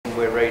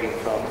we're reading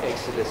from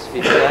Exodus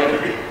 15,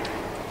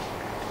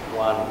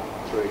 1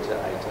 through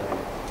to 18.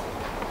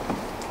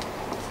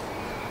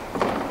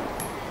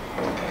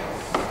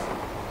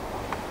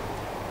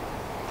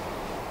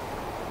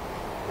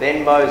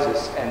 Then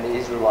Moses and the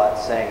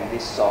Israelites sang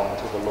this song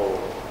to the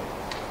Lord.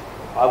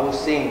 I will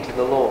sing to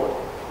the Lord,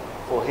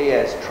 for he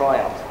has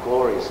triumphed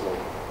gloriously.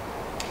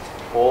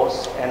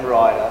 Horse and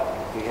rider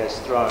he has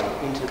thrown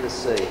into the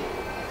sea.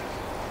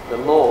 The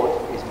Lord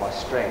is my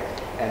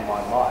strength and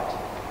my might,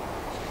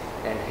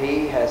 and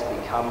he has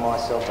become my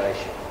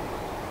salvation.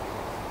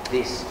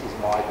 This is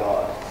my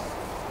God,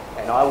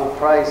 and I will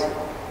praise him,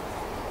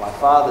 my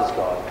father's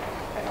God,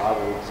 and I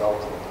will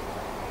exalt him.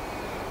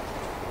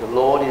 The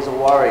Lord is a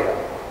warrior,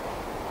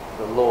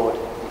 the Lord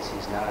is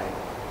his name.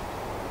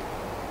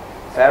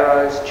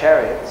 Pharaoh's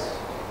chariots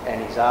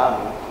and his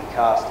army he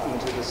cast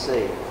into the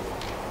sea.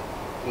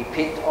 His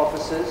picked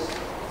officers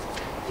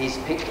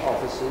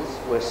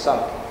were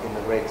sunk in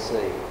the Red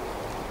Sea.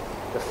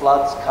 The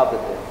floods covered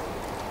them.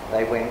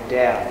 They went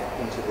down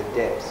into the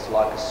depths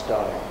like a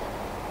stone.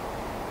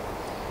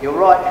 Your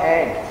right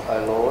hand,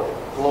 O Lord,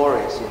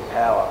 glorious in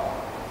power.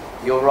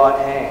 Your right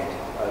hand,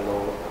 O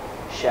Lord,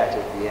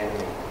 shattered the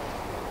enemy.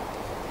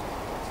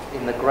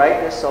 In the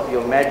greatness of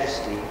your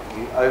majesty,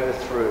 you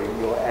overthrew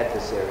your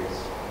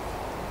adversaries.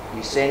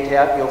 You sent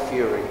out your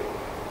fury.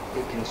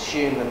 It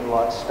consumed them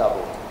like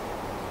stubble.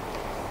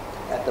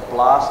 At the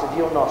blast of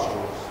your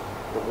nostrils,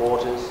 the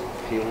waters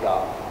filled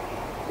up.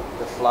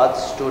 The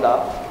floods stood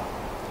up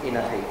in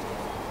a heap.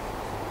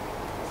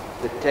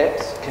 The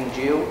depths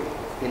congealed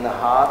in the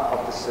heart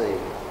of the sea.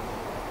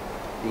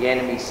 The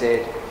enemy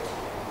said,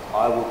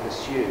 I will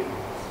pursue.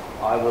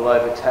 I will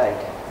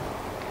overtake.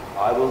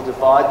 I will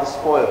divide the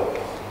spoil.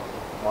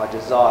 My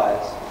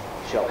desires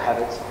shall have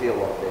its fill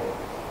of them.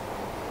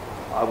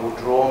 I will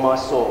draw my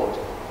sword.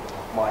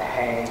 My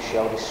hand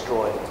shall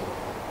destroy them.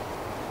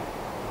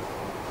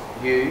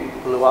 You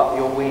blew up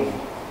your wind.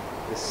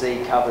 The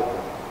sea covered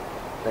them.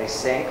 They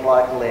sank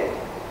like lead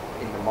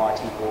in the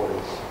mighty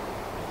waters.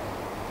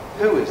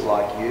 Who is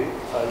like you,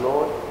 O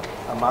Lord,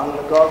 among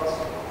the gods?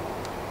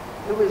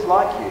 Who is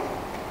like you,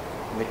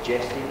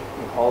 majestic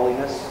in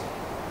holiness,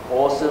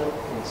 awesome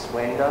in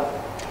splendour,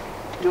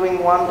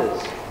 doing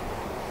wonders?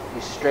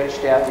 You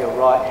stretched out your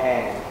right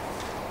hand,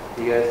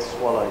 the earth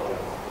swallowed them.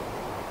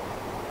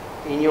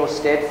 In your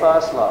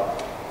steadfast love,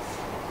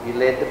 you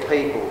led the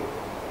people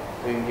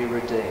whom you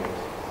redeemed.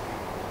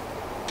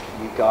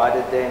 You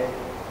guided them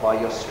by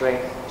your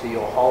strength to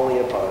your holy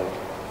abode.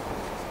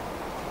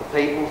 The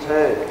peoples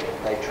heard,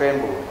 they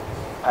trembled.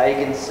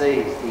 Pagans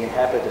seized the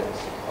inhabitants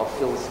of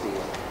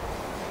Philistia.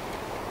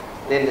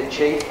 Then the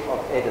chief of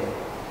Edom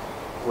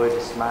were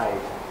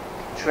dismayed.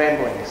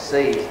 Trembling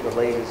seized the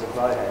leaders of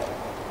Moab.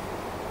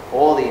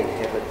 All the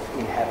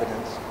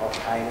inhabitants of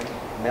Canaan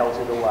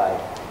melted away.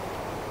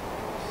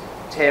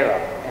 Terror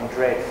and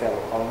dread fell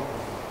upon them.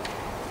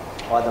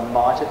 By the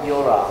might of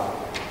your arm,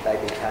 they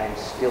became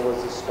still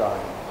as a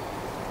stone,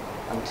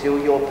 until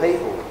your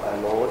people, O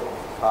Lord,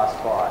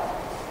 passed by,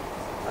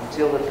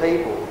 until the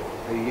people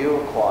who you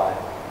acquired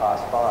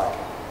passed by.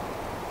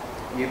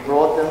 You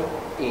brought them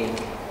in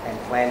and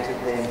planted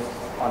them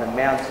on a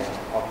mountain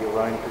of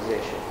your own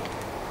possession,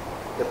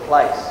 the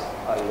place,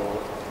 O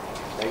Lord,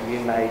 that you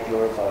made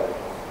your abode,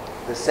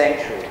 the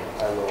sanctuary,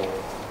 O Lord,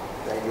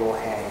 that your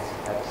hands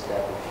have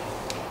established.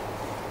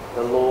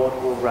 The Lord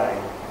will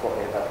reign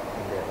forever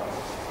and ever.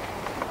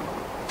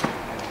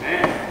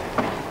 Amen.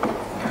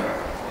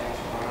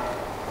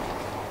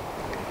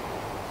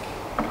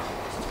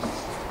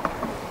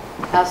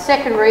 Our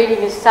second reading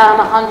is Psalm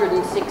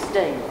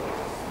 116.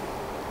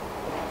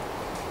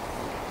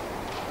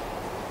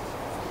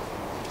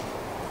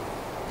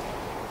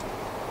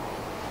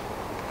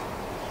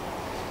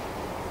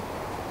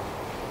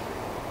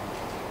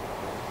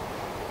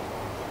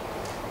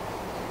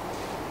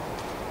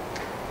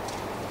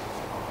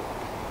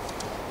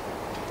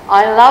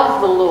 I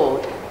love the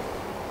Lord,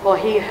 for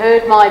he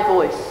heard my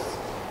voice.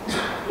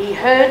 He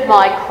heard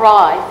my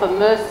cry for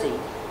mercy.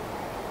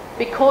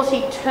 Because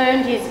he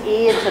turned his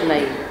ear to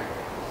me,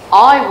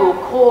 I will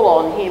call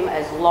on him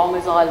as long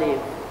as I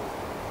live.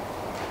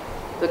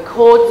 The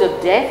cords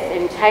of death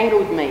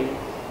entangled me.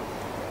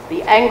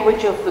 The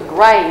anguish of the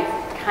grave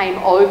came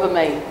over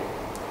me.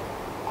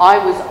 I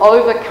was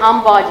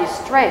overcome by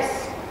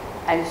distress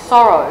and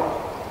sorrow.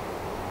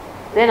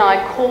 Then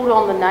I called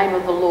on the name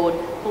of the Lord.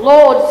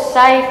 Lord,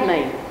 save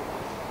me.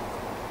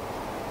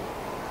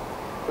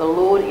 The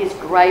Lord is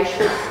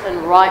gracious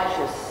and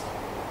righteous.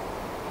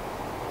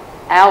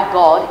 Our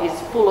God is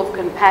full of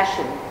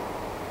compassion.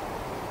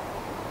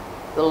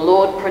 The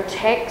Lord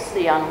protects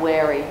the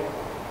unwary.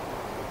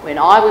 When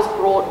I was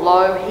brought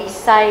low, he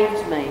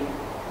saved me.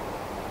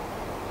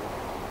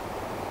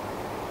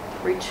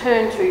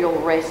 Return to your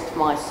rest,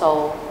 my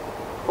soul,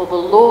 for the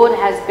Lord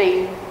has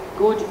been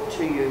good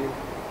to you.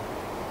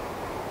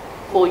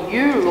 For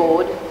you,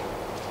 Lord,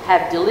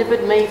 have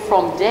delivered me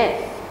from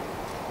death,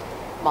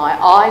 my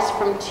eyes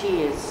from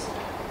tears,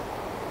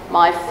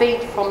 my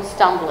feet from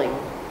stumbling,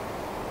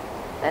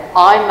 that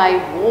I may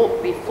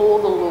walk before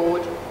the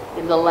Lord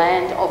in the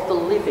land of the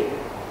living.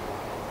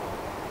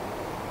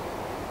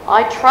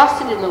 I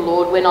trusted in the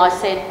Lord when I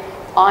said,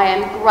 I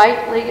am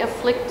greatly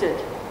afflicted.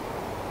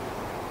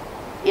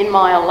 In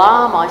my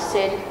alarm I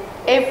said,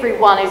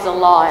 everyone is a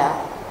liar.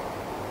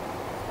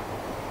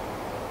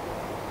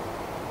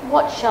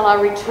 What shall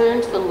I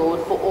return to the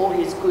Lord for all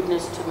his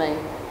goodness to me?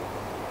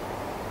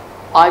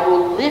 I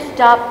will lift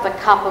up the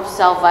cup of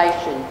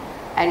salvation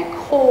and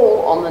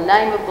call on the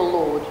name of the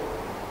Lord.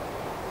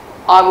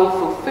 I will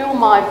fulfill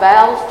my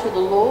vows to the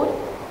Lord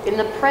in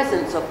the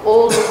presence of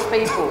all his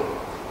people.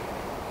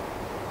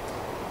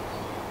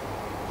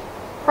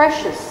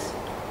 Precious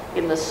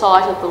in the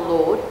sight of the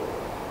Lord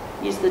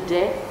is the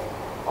death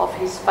of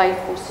his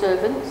faithful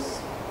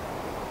servants.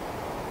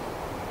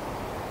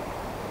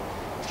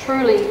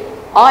 Truly,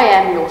 I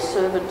am your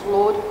servant,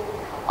 Lord.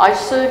 I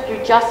served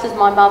you just as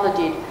my mother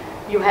did.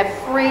 You have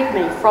freed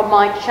me from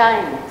my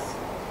chains.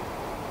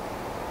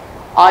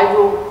 I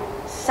will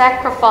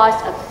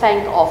sacrifice a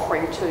thank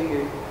offering to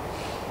you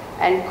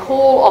and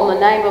call on the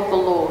name of the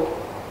Lord.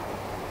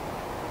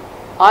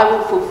 I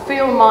will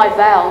fulfill my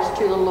vows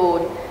to the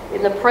Lord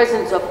in the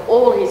presence of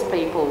all his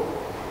people,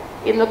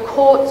 in the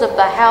courts of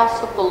the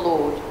house of the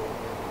Lord,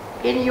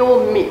 in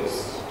your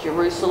midst,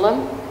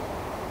 Jerusalem.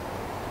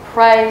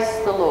 Praise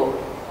the Lord.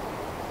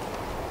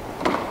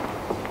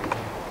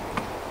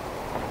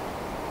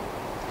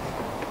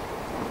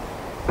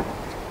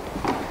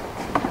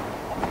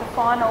 The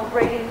final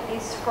reading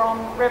is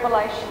from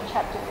Revelation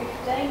chapter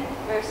 15,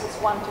 verses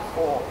 1 to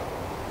 4.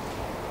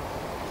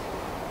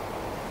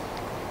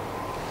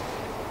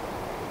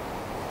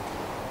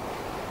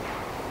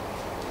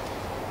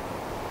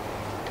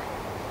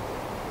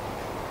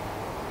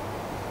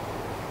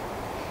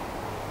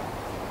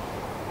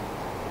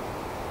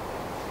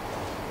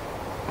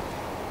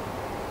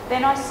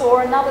 Then I saw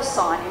another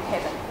sign in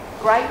heaven,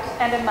 great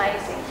and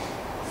amazing,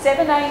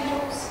 7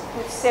 angels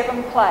with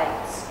 7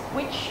 plagues,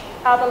 which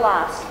are the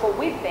last, for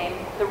with them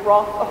the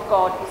wrath of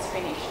God is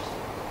finished.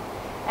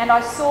 And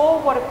I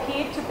saw what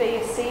appeared to be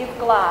a sea of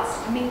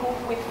glass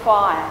mingled with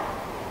fire,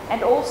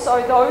 and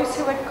also those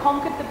who had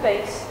conquered the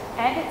beast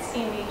and its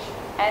image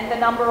and the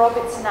number of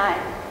its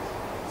name,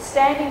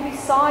 standing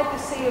beside the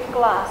sea of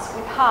glass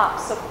with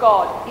harps of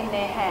God in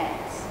their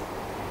hands.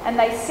 And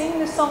they sing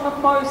the song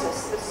of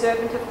Moses, the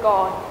servant of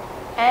God,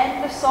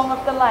 and the song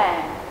of the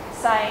Lamb,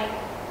 saying,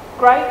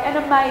 Great and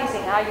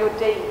amazing are your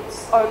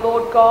deeds, O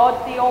Lord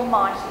God the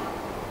Almighty.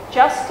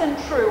 Just and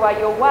true are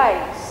your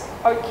ways,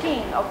 O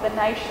King of the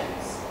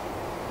nations.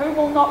 Who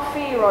will not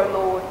fear, O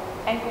Lord,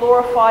 and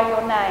glorify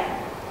your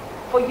name?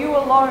 For you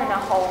alone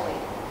are holy.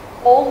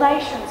 All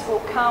nations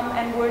will come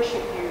and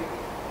worship you,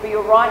 for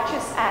your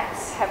righteous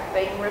acts have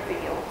been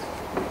revealed.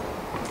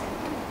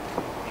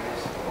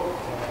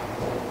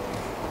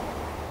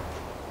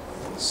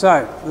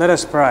 So, let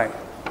us pray.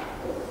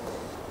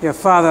 Yeah,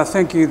 Father,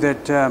 thank you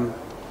that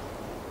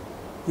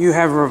you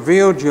have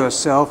revealed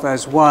yourself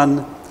as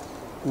one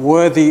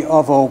worthy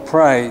of all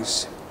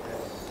praise.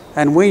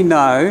 And we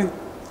know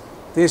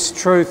this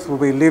truth will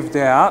be lived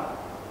out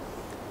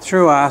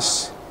through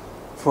us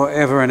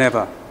forever and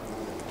ever.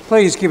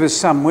 Please give us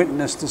some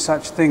witness to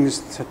such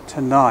things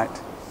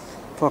tonight.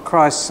 For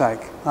Christ's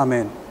sake.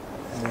 Amen.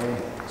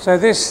 Amen. So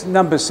this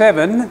number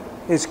 7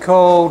 is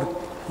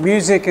called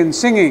Music and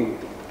Singing.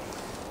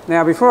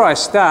 Now, before I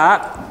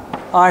start,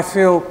 I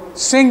feel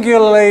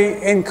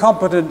singularly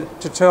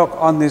incompetent to talk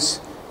on this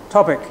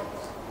topic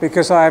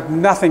because I have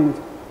nothing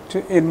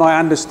in my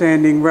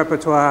understanding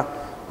repertoire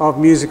of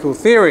musical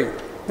theory.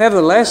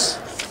 Nevertheless,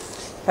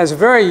 as a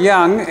very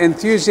young,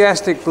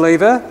 enthusiastic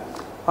believer,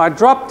 I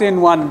dropped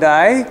in one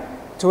day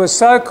to a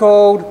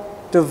so-called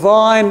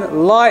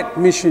Divine Light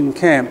Mission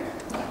camp.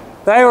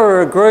 They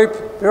were a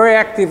group very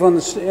active on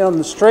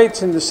the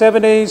streets in the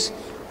 70s,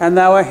 and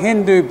they were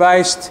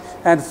Hindu-based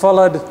and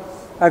followed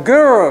a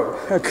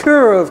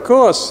guru of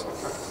course.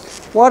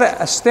 What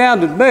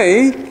astounded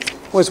me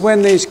was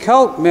when these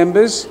cult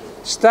members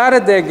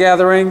started their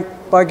gathering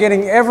by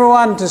getting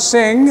everyone to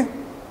sing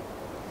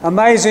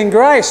Amazing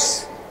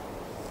Grace.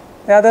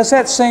 Now, does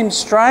that seem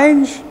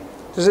strange?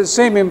 Does it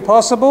seem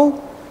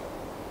impossible?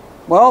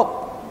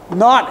 Well,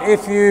 not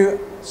if you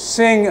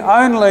sing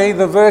only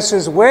the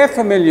verses we're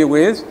familiar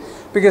with,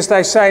 because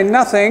they say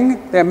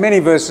nothing. There are many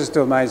verses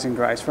to Amazing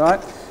Grace, right?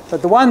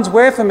 But the ones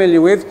we're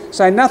familiar with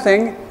say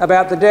nothing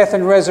about the death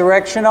and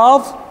resurrection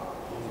of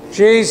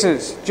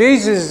Jesus.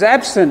 Jesus is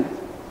absent.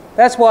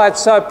 That's why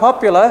it's so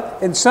popular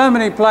in so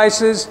many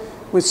places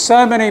with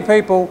so many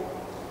people.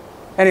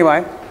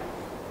 Anyway,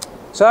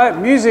 so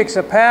music's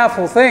a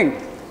powerful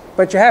thing,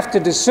 but you have to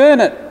discern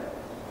it.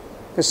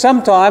 Because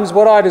sometimes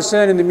what I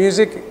discern in the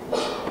music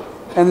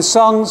and the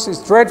songs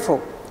is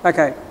dreadful.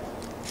 Okay.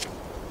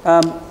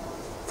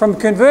 From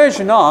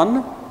conversion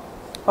on,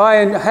 I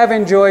have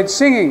enjoyed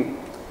singing.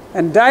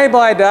 And day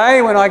by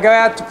day, when I go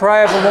out to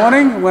pray every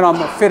morning, when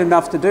I'm fit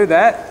enough to do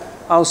that,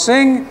 I'll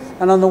sing,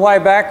 and on the way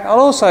back, I'll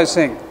also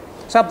sing.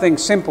 Something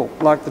simple,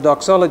 like the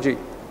doxology.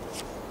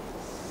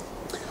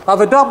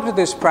 I've adopted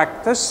this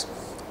practice.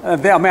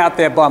 I'm out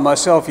there by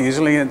myself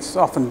usually, and it's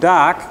often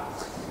dark.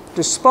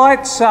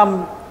 despite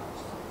some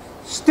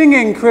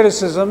stinging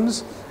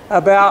criticisms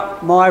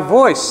about my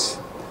voice.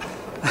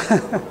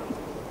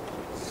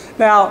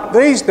 Now,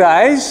 these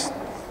days,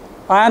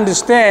 I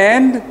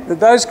understand that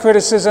those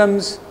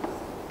criticisms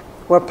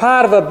were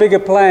part of a bigger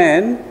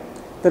plan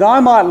that I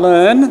might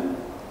learn.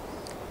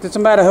 It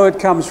doesn't matter who it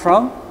comes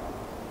from.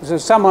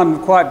 There's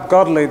someone quite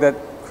godly that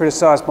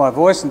criticised my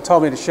voice and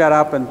told me to shut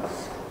up and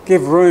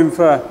give room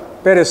for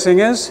better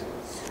singers.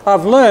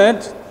 I've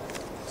learnt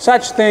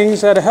such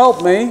things that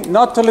help me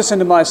not to listen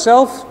to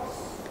myself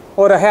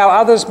or to how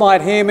others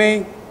might hear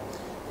me,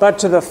 but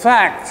to the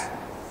fact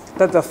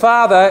that the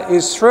Father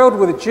is thrilled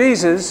with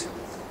Jesus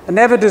and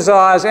never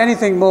desires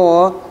anything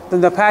more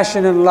than the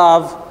passion and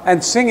love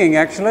and singing,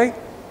 actually,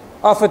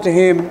 offered to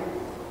him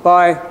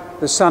by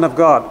the Son of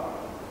God.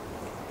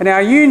 In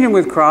our union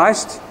with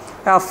Christ,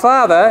 our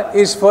Father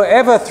is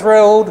forever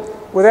thrilled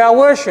with our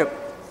worship.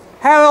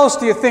 How else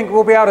do you think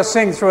we'll be able to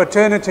sing through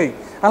eternity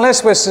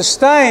unless we're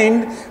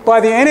sustained by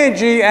the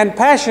energy and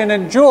passion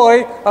and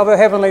joy of a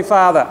Heavenly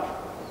Father?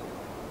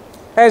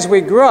 As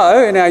we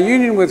grow in our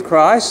union with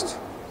Christ,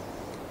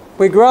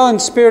 we grow in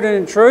spirit and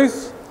in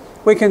truth,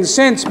 we can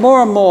sense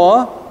more and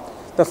more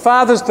the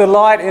Father's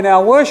delight in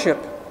our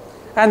worship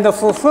and the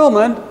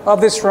fulfilment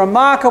of this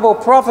remarkable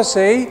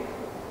prophecy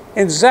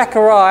in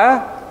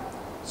Zephaniah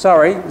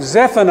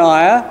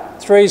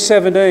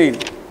 3:17.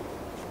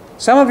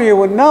 Some of you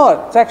would know it.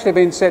 It's actually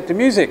been set to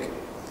music.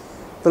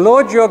 The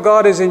Lord your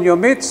God is in your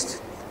midst,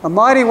 a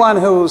mighty one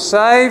who will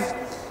save.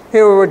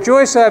 He will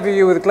rejoice over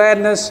you with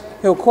gladness.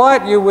 He'll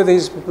quiet you with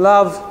his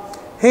love.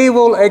 He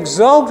will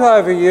exult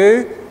over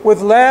you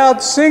with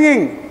loud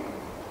singing.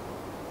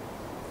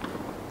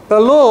 The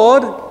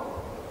Lord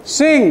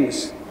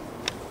sings.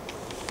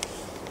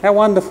 How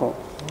wonderful.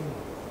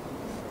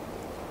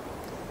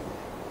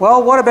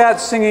 Well, what about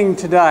singing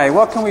today?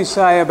 What can we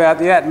say about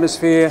the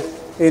atmosphere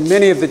in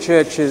many of the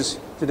churches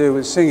to do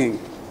with singing?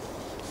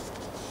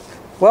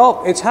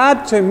 Well, it's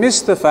hard to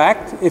miss the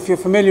fact, if you're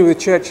familiar with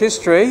church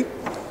history,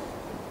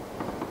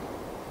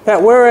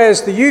 that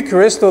whereas the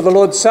Eucharist or the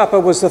Lord's Supper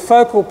was the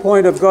focal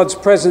point of God's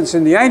presence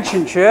in the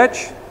ancient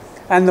church,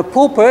 and the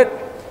pulpit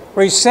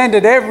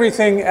recentered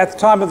everything at the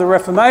time of the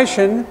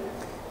Reformation,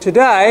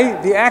 today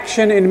the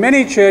action in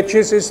many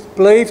churches is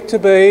believed to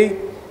be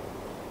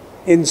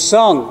in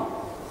song.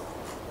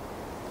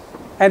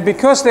 And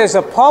because there's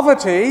a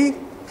poverty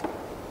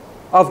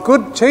of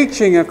good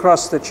teaching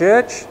across the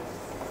church,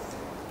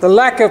 the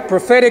lack of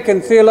prophetic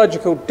and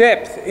theological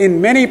depth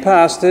in many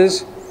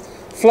pastors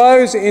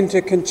flows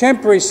into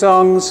contemporary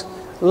songs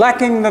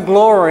lacking the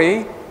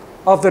glory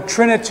of the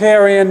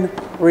Trinitarian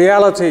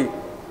reality,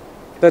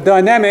 the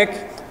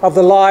dynamic of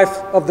the life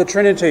of the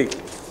Trinity.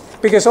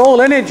 Because all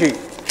energy,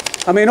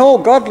 all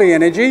godly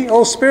energy,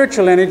 all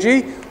spiritual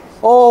energy,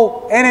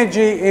 all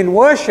energy in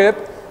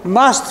worship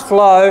must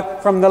flow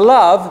from the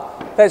love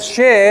that's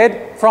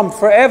shared from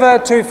forever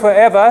to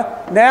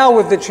forever, now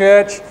with the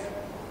church,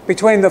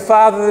 between the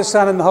Father, the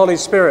Son and the Holy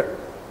Spirit.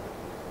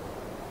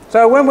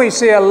 So when we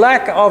see a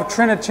lack of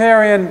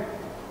Trinitarian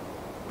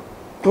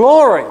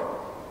glory,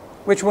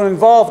 which will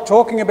involve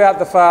talking about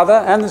the Father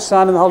and the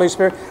Son and the Holy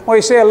Spirit, when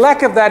we see a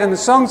lack of that in the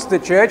songs of the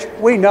church,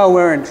 we know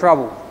we're in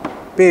trouble.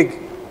 Big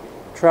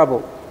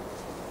trouble.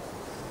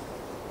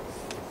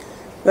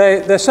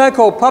 The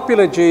so-called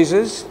popular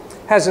Jesus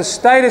has a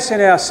status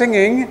in our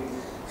singing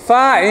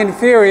far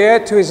inferior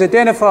to his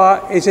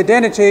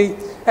identity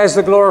as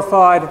the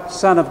glorified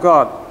Son of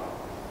God.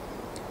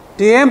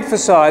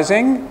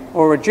 De-emphasising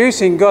or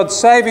reducing God's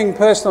saving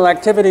personal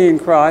activity in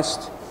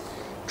Christ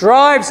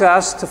drives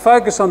us to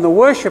focus on the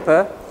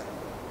worshipper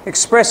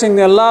expressing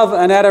their love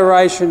and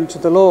adoration to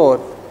the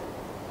Lord.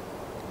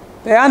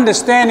 The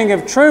understanding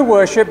of true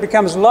worship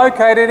becomes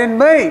located in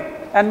me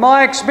and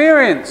my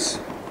experience.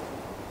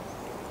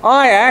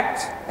 I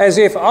act as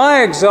if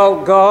I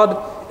exalt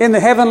God in the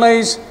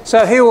heavenlies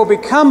so he will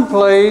become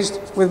pleased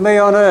with me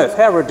on earth.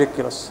 How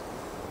ridiculous.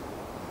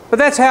 But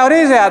that's how it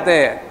is out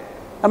there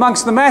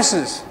amongst the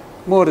masses.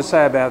 More to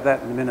say about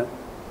that in a minute.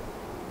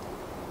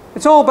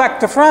 It's all back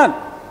to front.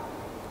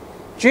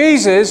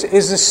 Jesus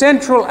is the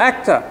central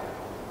actor,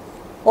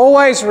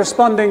 always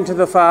responding to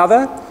the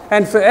Father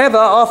and forever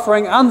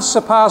offering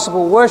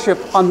unsurpassable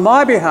worship on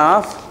my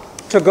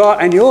behalf to God,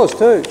 and yours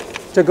too,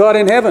 to God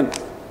in heaven.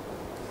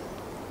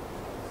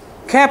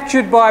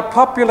 Captured by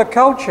popular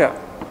culture,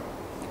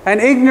 an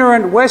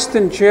ignorant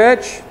Western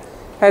church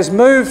has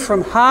moved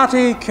from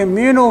hearty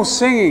communal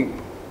singing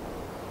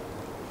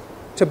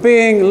to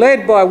being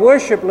led by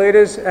worship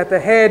leaders at the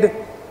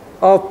head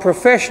of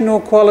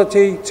professional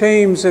quality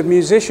teams of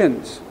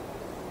musicians.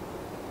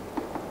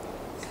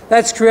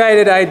 That's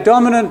created a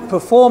dominant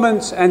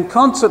performance and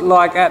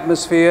concert-like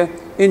atmosphere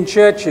in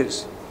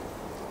churches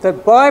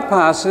that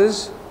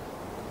bypasses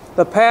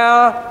the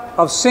power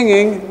of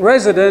singing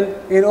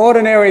resident in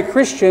ordinary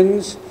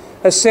Christians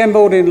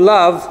assembled in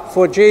love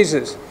for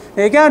Jesus.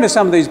 Now you go into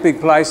some of these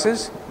big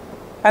places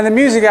and the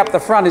music up the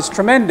front is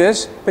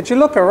tremendous, but you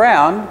look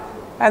around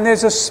and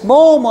there's a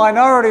small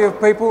minority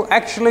of people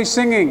actually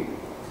singing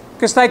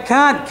because they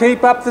can't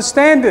keep up the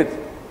standard.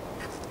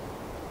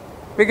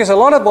 because a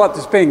lot of what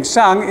is being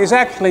sung is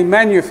actually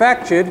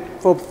manufactured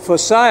for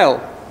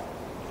sale.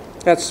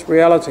 That's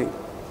reality.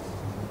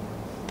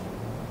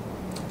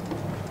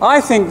 I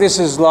think this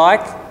is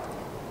like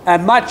a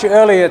much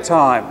earlier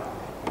time,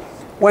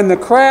 when the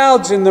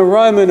crowds in the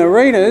Roman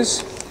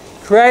arenas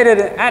created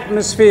an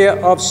atmosphere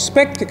of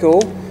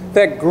spectacle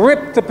that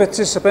gripped the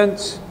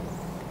participants.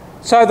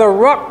 So the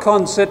rock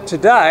concert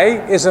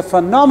today is a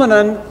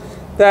phenomenon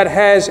that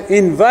has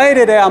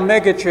invaded our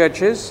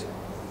megachurches,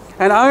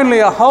 and only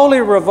a holy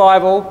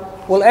revival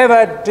will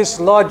ever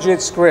dislodge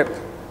its grip.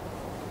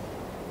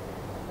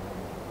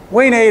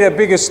 We need a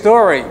bigger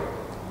story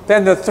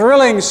than the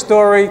thrilling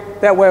story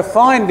that we're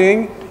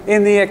finding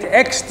in the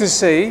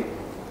ecstasy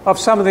of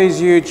some of these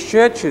huge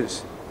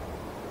churches.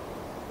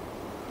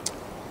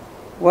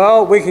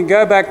 Well, we can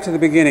go back to the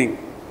beginning.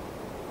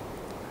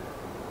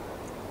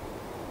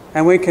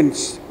 And we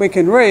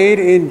can read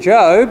in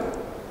Job,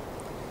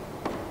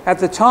 at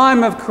the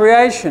time of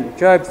creation,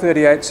 Job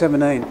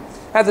 38:17,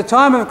 at the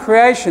time of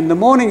creation, the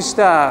morning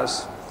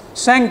stars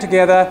sang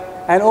together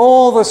and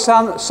all the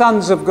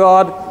sons of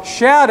God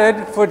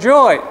shouted for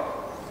joy.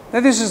 Now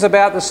this is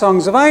about the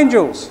songs of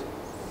angels,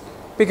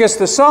 because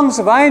the songs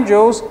of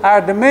angels are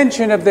a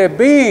dimension of their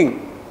being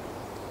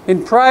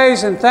in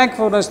praise and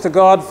thankfulness to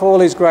God for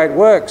all his great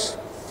works.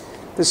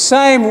 The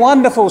same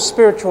wonderful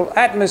spiritual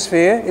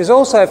atmosphere is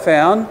also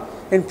found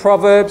in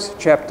Proverbs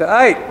chapter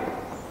 8,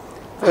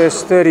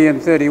 verse 30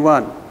 and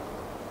 31.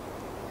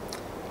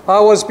 I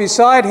was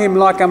beside him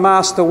like a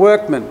master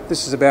workman.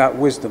 This is about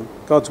wisdom,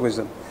 God's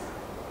wisdom.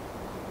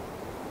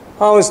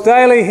 I was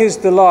daily his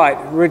delight,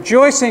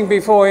 rejoicing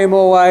before him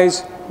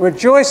always,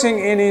 rejoicing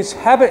in his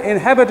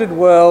inhabited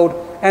world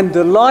and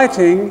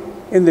delighting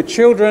in the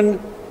children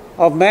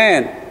of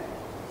man.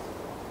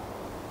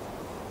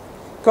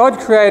 God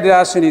created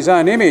us in his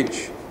own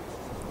image,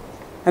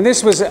 and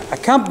this was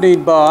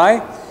accompanied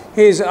by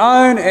his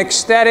own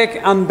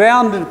ecstatic,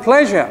 unbounded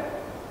pleasure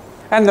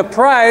and the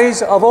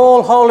praise of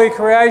all holy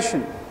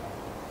creation.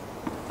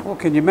 Well,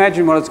 can you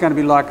imagine what it's going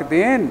to be like at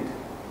the end?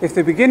 If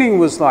the beginning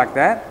was like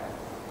that,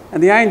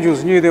 and the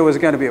angels knew there was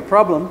going to be a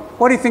problem,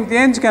 what do you think the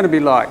end's going to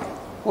be like?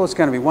 Well, it's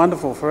going to be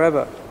wonderful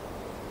forever.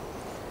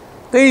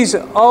 These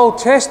Old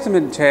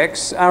Testament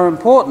texts are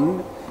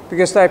important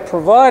because they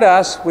provide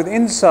us with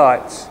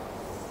insights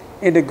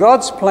into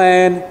God's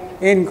plan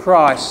in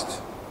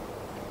Christ,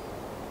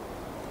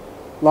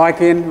 like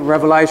in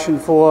Revelation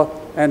 4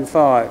 and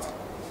 5.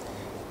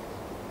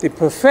 The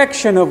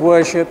perfection of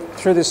worship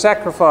through the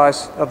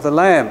sacrifice of the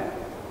Lamb.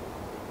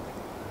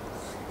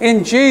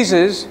 In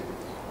Jesus,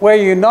 we're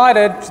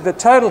united to the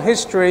total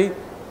history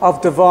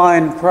of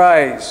divine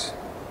praise.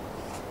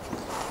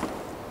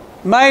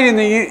 Made in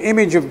the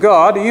image of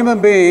God, human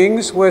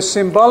beings were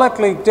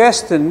symbolically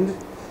destined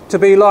to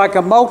be like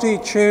a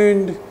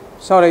multi-stringed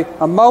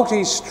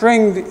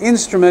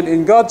instrument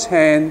in God's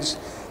hands,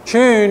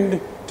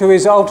 tuned to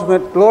his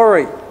ultimate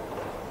glory.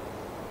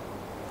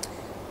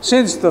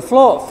 Since the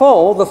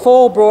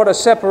fall brought a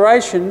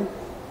separation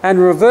and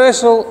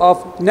reversal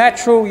of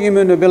natural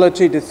human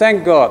ability to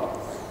thank God.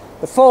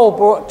 The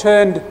fall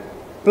turned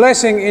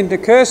blessing into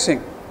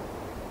cursing.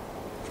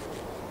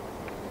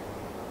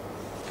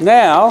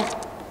 Now,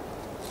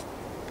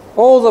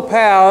 all the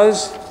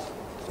powers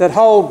that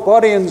hold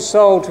body and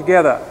soul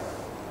together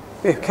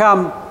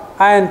become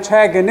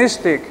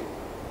antagonistic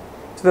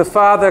to the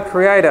Father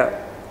Creator.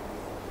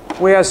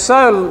 We are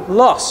so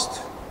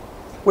lost,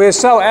 we are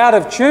so out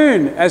of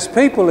tune as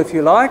people, if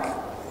you like,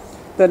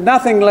 that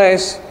nothing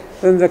less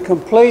than the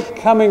complete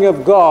coming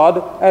of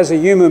God as a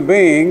human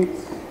being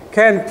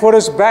can put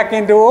us back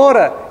into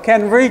order,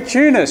 can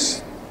retune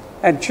us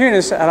and tune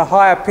us at a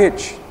higher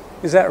pitch.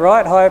 Is that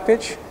right, higher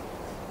pitch?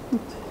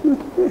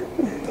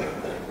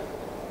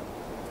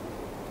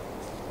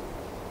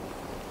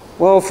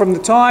 Well, from the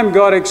time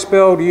God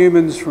expelled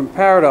humans from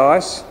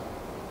paradise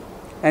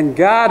and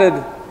guarded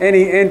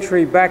any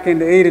entry back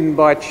into Eden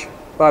by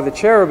the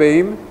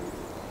cherubim,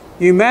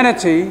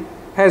 humanity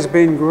has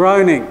been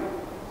groaning.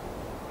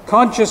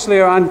 Consciously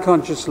or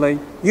unconsciously,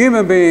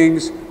 human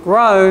beings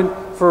groan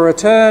for a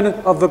return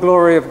of the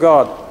glory of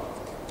God.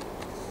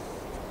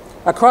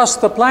 Across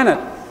the planet,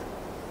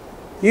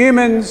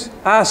 humans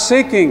are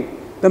seeking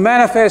the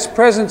manifest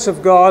presence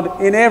of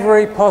God in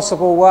every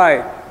possible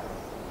way.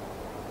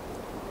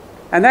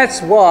 And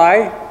that's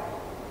why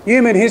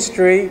human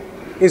history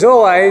is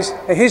always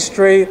a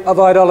history of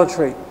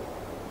idolatry.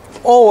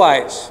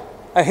 Always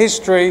a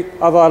history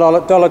of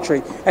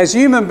idolatry. As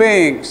human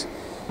beings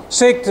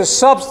seek to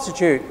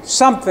substitute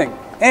something,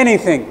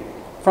 anything,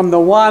 from the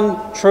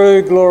one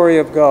true glory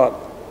of God.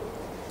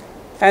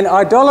 And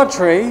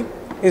idolatry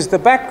is the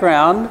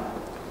background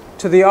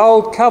to the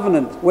Old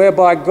Covenant,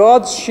 whereby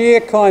God's sheer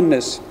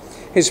kindness,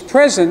 his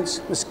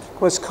presence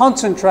was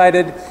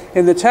concentrated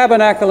in the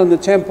tabernacle and the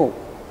temple.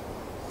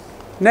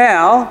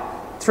 Now,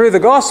 through the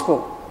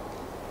gospel,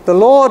 the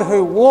Lord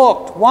who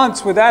walked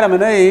once with Adam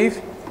and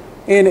Eve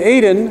in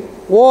Eden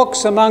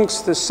walks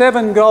amongst the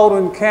seven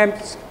golden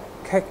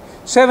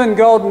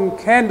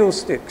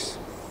candlesticks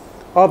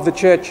of the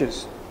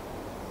churches.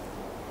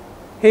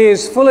 He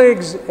is fully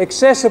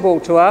accessible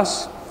to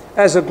us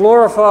as a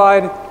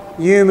glorified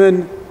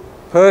human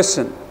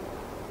person.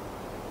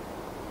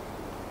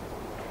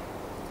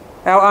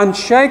 Our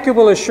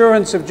unshakable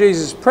assurance of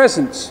Jesus'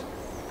 presence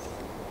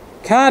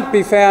can't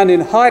be found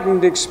in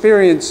heightened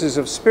experiences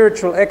of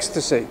spiritual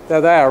ecstasy,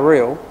 though they are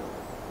real.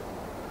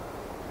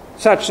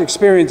 Such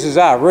experiences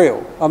are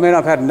real. I mean,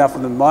 I've had enough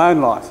of them in my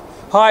own life.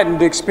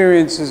 Heightened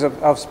experiences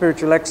of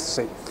spiritual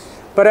ecstasy.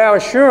 But our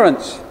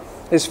assurance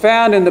is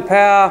found in the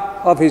power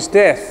of his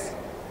death.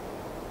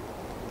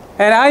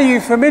 And are you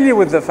familiar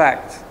with the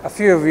fact, a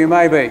few of you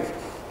may be,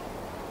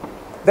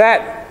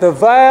 that the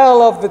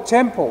veil of the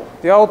temple,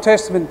 the Old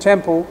Testament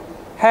temple,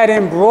 had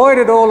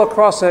embroidered all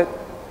across it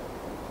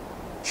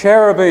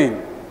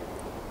cherubim.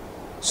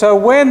 So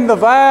when the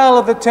veil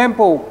of the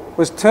temple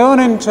was torn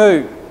in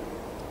two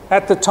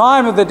at the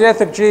time of the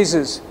death of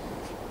Jesus,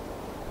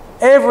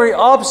 every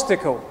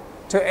obstacle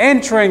to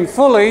entering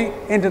fully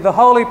into the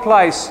holy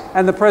place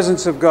and the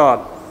presence of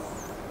God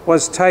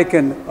was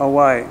taken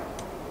away.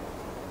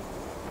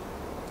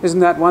 Isn't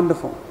that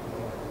wonderful?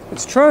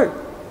 It's true.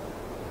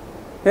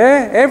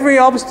 Yeah, every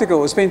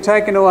obstacle has been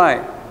taken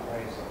away.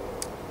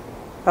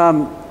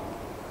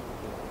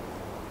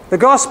 The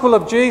gospel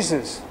of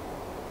Jesus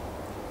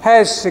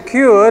has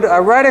secured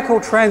a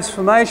radical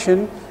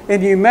transformation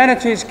in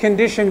humanity's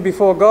condition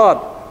before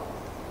God.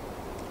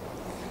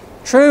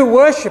 True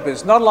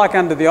worshippers, not like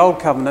under the Old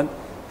Covenant,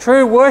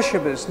 true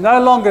worshippers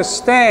no longer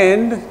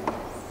stand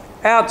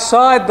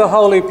outside the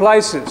holy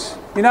places.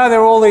 You know, there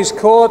are all these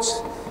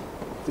courts,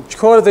 the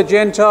court of the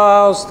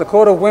Gentiles, the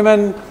court of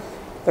women,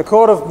 the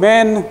court of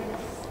men,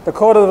 the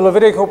court of the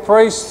Levitical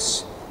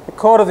priests, the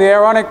court of the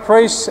Aaronic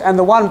priests, and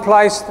the one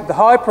place that the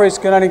high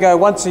priest can only go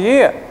once a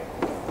year.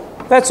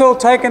 That's all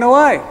taken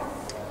away.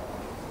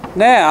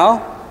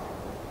 Now,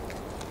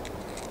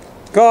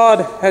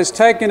 God has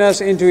taken us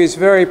into his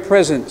very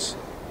presence,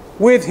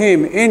 with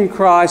him in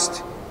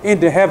Christ,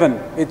 into heaven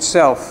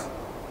itself.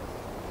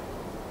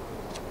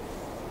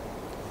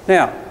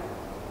 Now,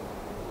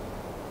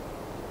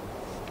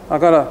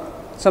 I've got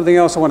something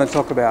else I want to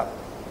talk about,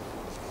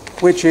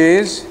 which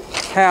is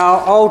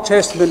how Old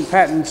Testament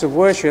patterns of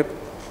worship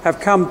have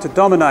come to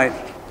dominate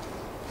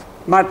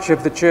much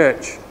of the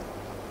church,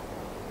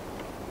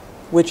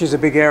 which is a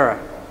big error.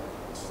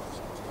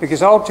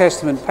 Because Old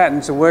Testament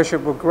patterns of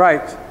worship were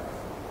great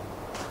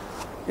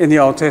in the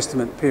Old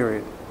Testament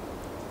period.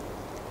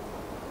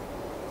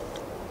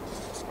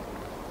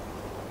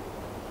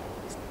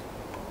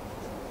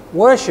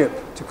 Worship,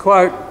 to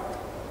quote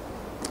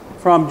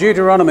from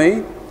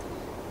Deuteronomy,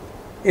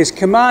 is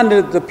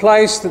commanded at the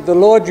place that the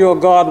Lord your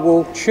God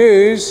will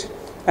choose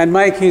and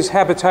make his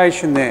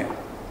habitation there.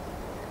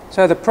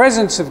 So the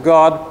presence of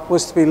God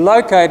was to be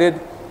located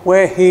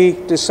where he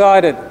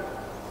decided.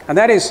 And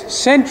that is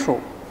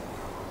central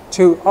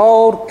to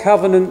Old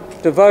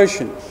Covenant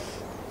devotion.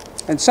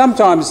 And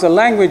sometimes the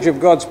language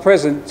of God's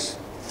presence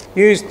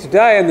used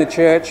today in the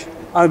church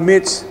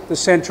omits the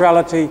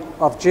centrality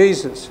of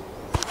Jesus.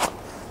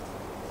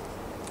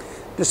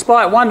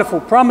 Despite wonderful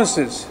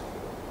promises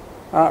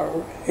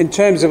in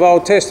terms of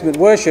Old Testament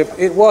worship,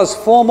 it was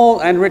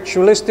formal and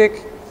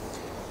ritualistic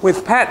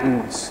with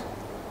patterns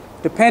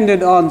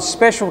dependent on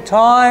special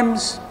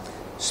times,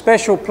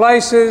 special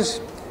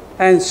places,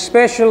 and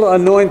special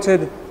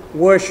anointed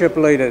worship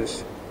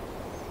leaders.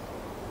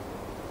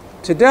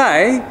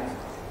 Today,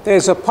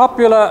 there's a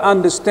popular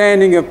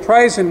understanding of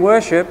praise and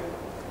worship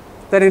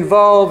that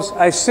involves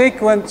a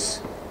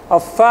sequence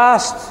of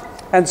fast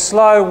and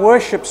slow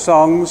worship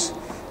songs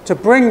to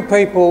bring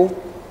people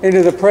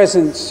into the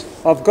presence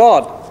of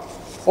God,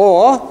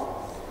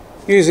 or,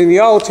 using the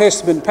Old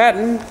Testament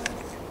pattern,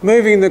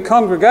 moving the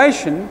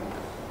congregation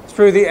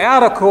through the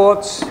outer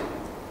courts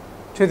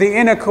to the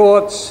inner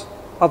courts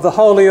of the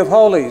Holy of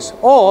Holies,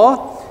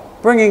 or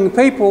bringing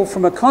people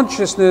from a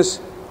consciousness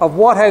of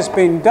what has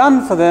been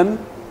done for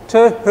them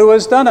to who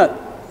has done it,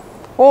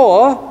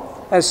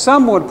 or, as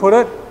some would put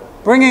it,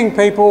 bringing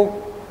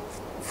people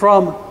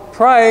from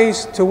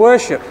praise to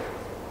worship.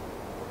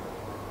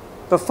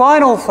 The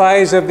final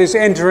phase of this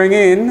entering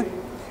in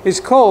is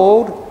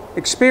called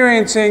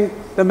experiencing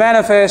the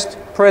manifest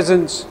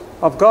presence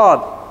of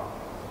God.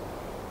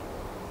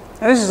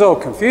 Now, this is all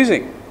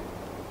confusing,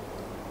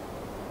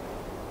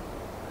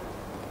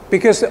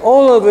 because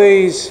all of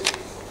these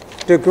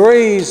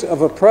degrees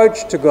of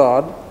approach to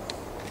God,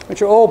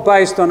 which are all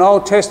based on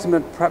Old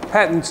Testament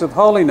patterns of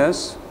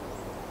holiness,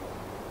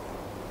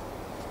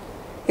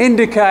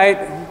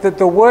 indicate that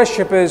the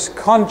worshipper's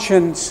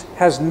conscience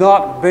has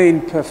not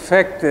been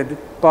perfected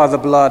by the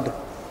blood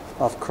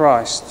of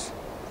Christ.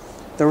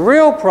 The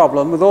real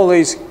problem with all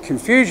these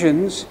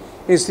confusions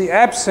is the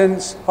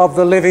absence of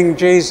the living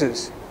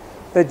Jesus.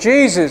 The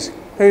Jesus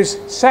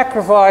whose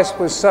sacrifice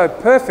was so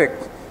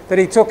perfect that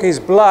he took his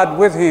blood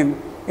with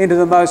him into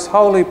the most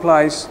holy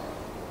place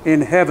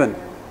in heaven,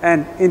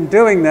 and in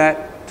doing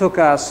that took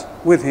us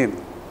with him.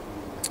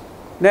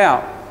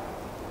 Now,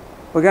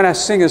 we're going to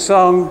sing a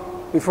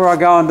song before I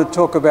go on to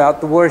talk about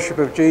the worship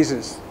of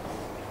Jesus.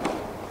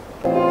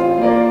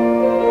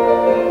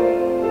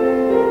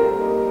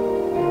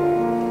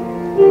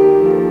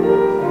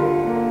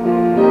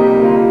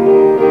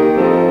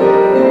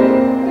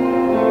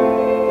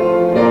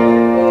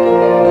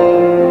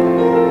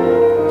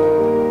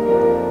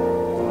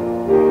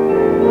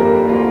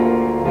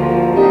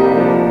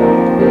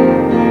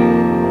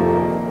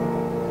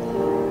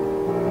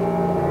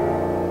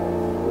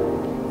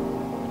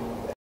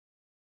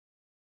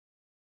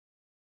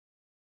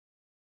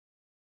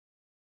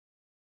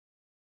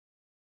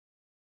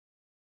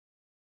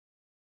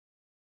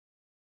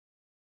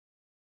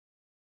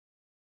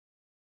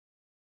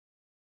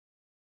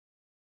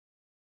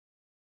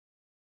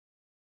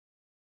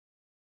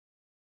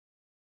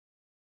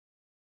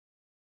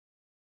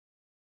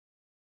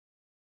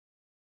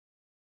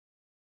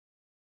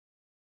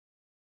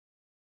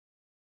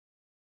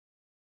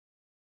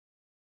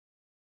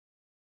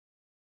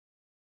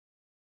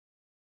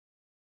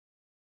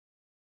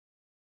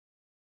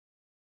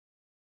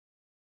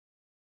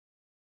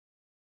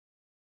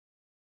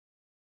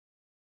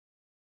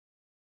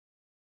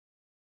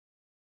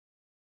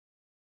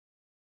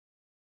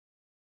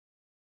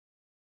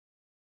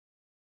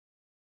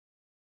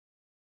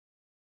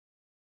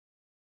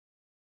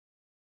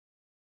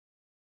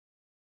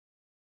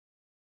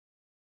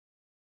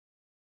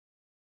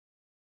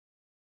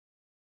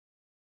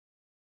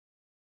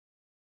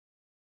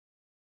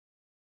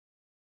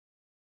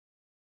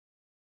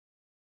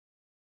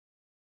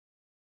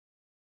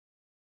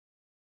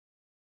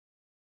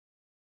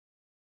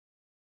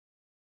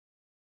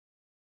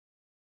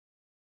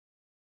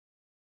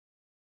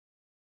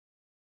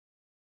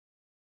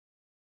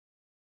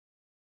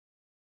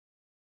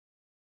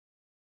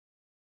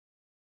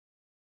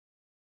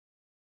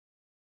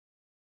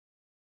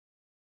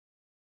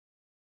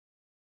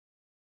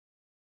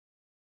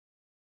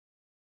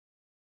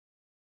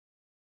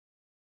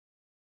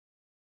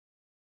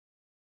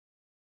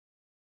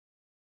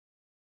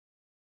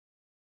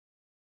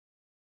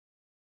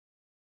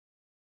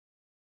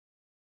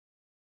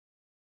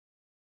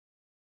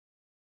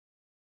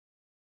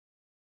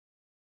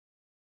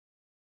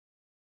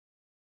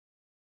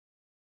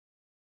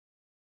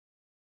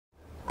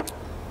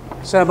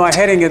 So my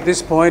heading at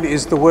this point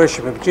is the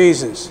worship of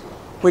Jesus,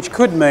 which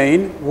could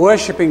mean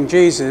worshipping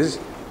Jesus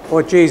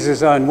or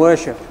Jesus' own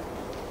worship.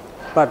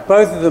 But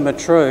both of them are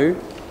true,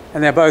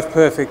 and they're both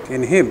perfect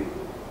in him.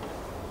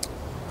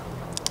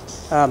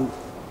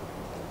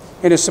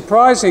 In a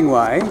surprising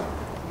way,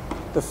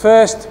 the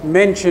first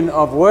mention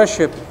of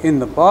worship in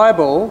the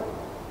Bible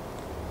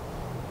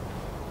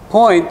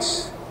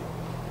points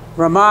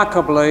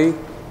remarkably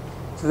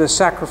to the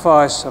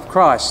sacrifice of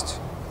Christ.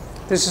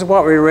 This is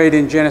what we read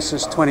in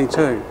Genesis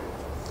 22.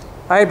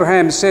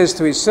 Abraham says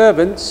to his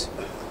servants,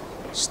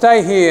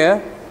 "Stay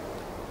here,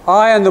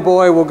 I and the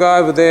boy will go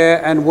over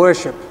there and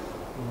worship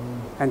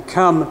and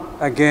come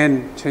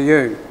again to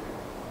you."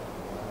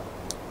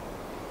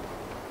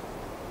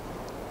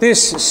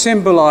 This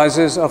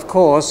symbolises, of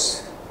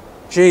course,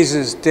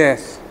 Jesus'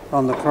 death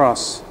on the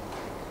cross.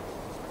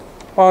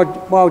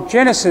 While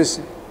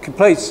Genesis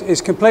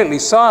is completely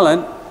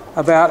silent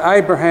about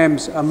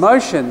Abraham's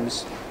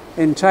emotions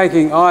in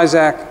taking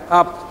Isaac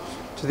up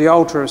to the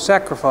altar of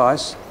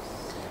sacrifice,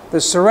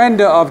 the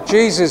surrender of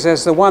Jesus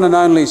as the one and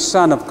only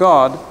Son of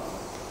God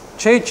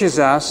teaches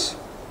us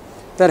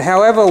that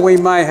however we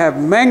may have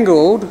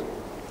mangled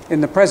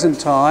in the present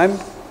time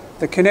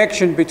the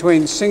connection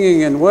between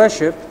singing and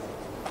worship,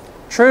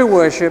 true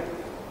worship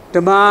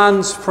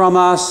demands from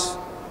us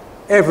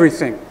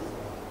everything.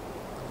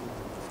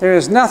 There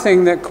is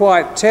nothing that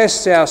quite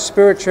tests our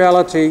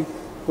spirituality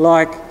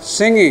like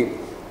singing.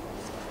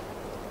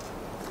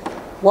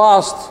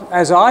 Whilst,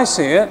 as I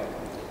see it,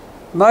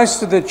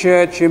 most of the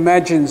church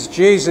imagines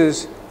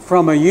Jesus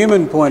from a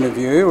human point of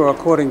view, or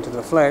according to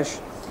the flesh,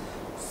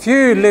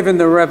 few live in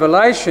the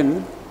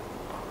revelation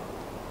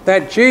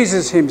that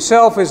Jesus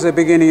himself is the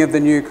beginning of the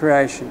new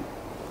creation.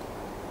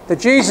 The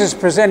Jesus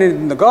presented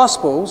in the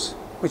Gospels,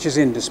 which is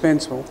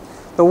indispensable,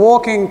 the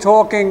walking,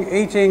 talking,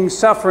 eating,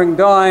 suffering,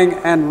 dying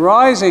and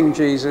rising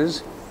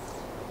Jesus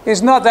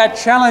is not that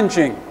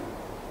challenging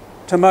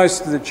to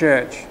most of the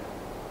church.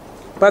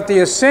 But the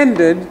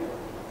ascended,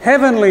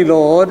 heavenly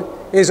Lord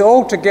is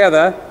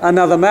altogether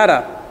another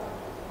matter.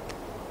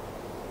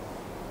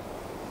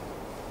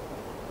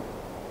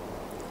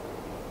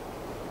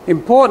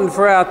 Important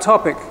for our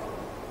topic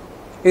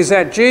is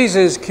that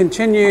Jesus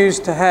continues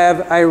to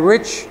have a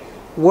rich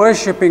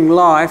worshipping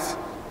life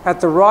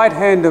at the right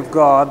hand of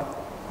God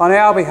on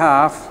our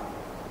behalf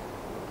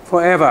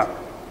forever.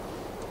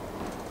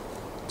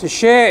 To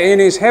share in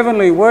his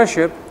heavenly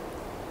worship,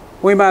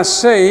 we must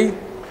see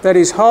that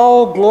his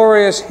whole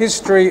glorious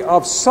history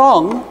of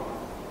song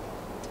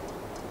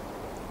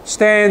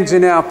stands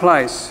in our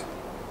place.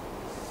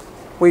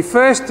 We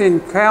first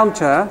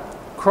encounter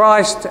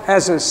Christ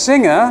as a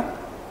singer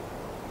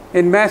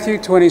in Matthew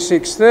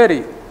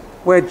 26:30,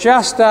 where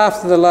just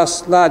after the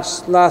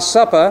Last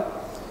Supper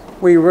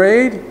we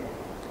read,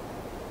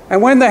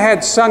 "And when they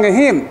had sung a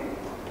hymn,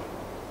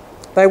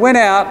 they went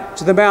out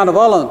to the Mount of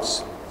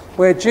Olives,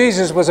 where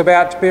Jesus was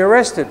about to be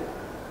arrested."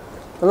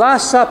 The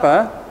Last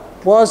Supper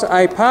was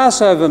a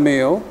Passover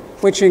meal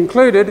which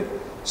included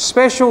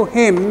special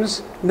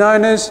hymns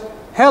known as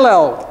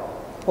Hallel,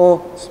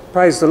 or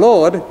praise the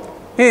Lord,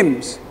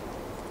 hymns.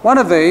 One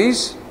of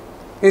these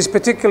is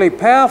particularly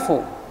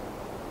powerful.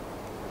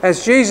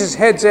 As Jesus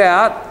heads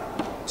out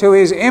to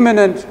his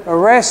imminent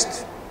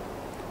arrest,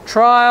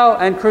 trial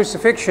and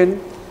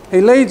crucifixion, he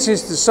leads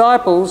his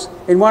disciples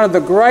in one of the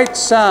great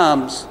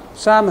psalms,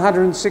 Psalm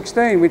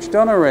 116, which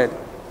Donna read.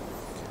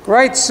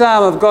 Great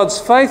psalm of God's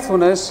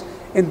faithfulness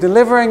in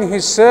delivering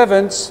his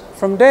servants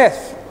from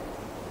death.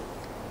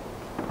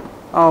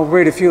 I'll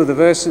read a few of the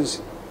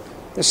verses.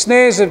 "The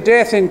snares of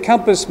death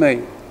encompassed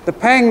me. The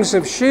pangs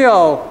of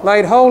Sheol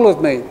laid hold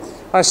of me.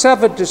 I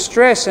suffered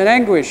distress and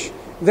anguish.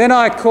 Then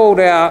I called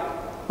out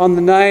on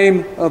the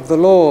name of the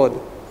Lord.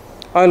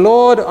 O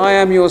Lord, I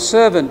am your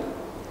servant.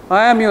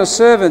 I am your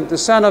servant, the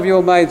son of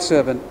your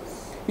maidservant.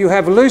 You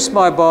have loosed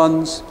my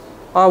bonds.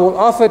 I will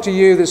offer to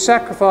you the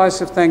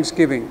sacrifice of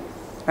thanksgiving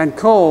and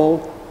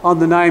call on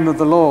the name of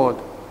the Lord."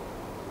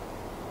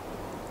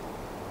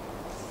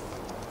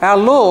 Our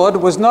Lord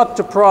was not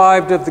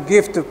deprived of the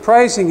gift of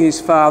praising his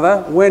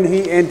Father when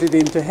he entered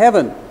into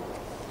heaven.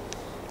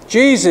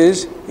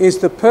 Jesus is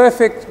the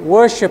perfect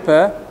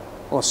worshipper,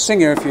 or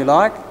singer if you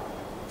like,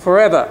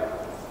 forever.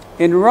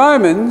 In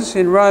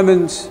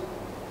Romans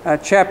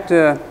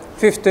chapter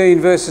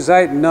 15, verses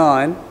 8 and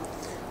 9,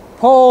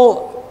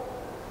 Paul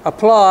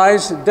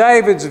applies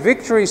David's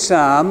victory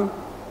psalm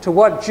to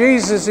what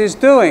Jesus is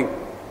doing.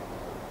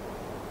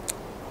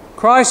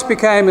 Christ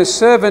became a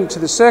servant to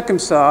the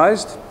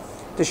circumcised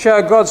to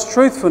show God's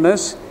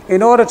truthfulness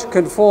in order to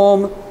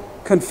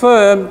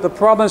confirm the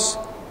promise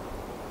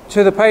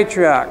to the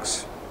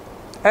patriarchs.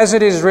 As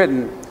it is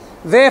written,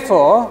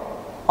 "Therefore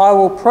I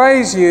will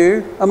praise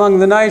you among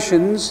the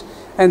nations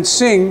and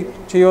sing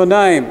to your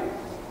name."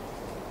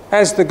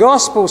 As the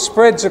gospel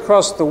spreads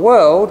across the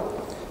world,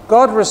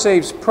 God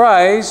receives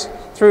praise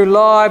through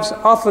lives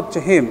offered to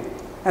him.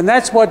 And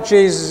that's what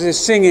Jesus is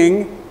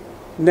singing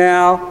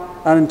now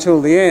and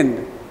until the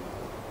end.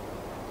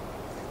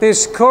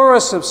 This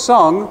chorus of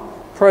song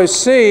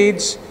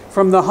proceeds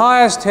from the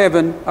highest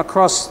heaven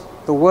across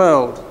the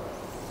world.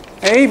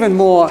 Even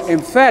more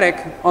emphatic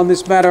on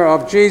this matter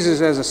of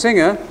Jesus as a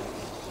singer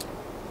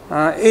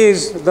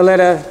is the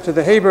letter to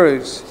the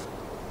Hebrews.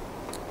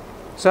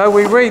 So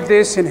we read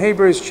this in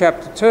Hebrews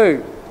chapter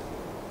 2,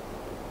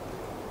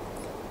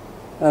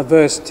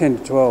 verse 10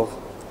 to 12.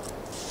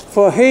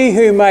 For he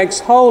who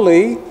makes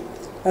holy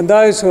and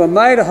those who are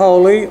made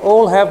holy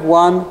all have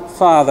one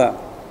Father.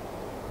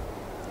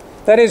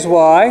 That is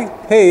why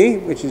he,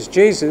 which is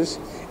Jesus,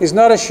 is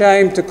not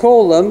ashamed to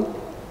call them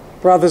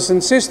brothers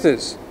and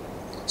sisters,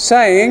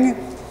 saying,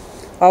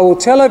 I will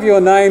tell of your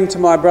name to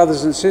my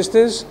brothers and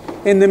sisters.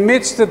 In the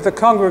midst of the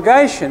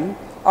congregation,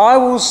 I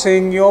will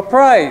sing your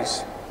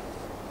praise.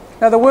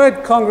 Now the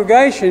word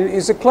congregation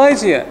is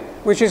ecclesia,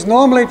 which is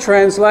normally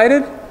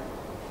translated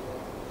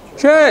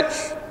church.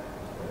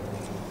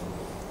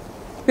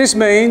 This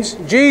means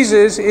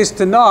Jesus is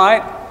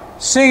tonight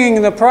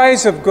singing the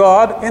praise of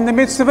God in the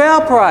midst of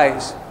our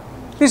praise.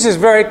 This is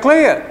very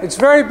clear. It's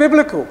very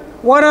biblical.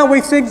 Why don't we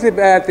think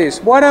about this?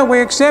 Why don't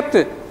we accept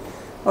it?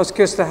 Well, it's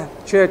because the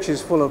church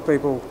is full of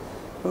people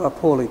who are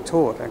poorly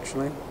taught,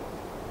 actually.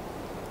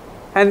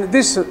 And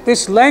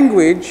this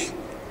language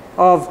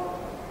of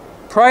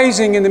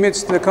praising in the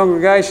midst of the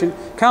congregation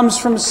comes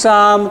from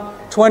Psalm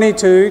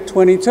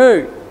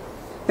 22:22.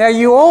 Now,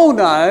 you all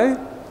know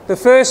the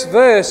first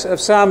verse of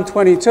Psalm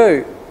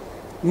 22.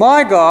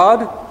 My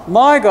God,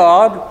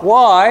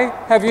 why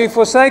have you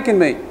forsaken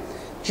me?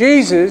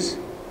 Jesus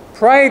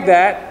prayed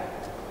that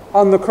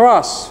on the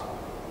cross.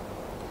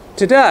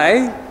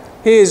 Today,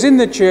 he is in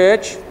the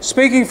church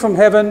speaking from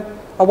heaven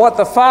of what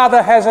the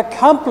Father has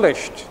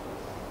accomplished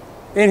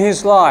in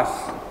his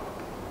life.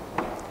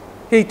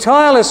 He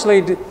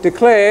tirelessly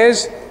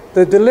declares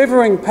the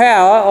delivering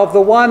power of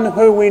the one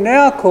who we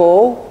now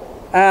call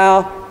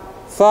our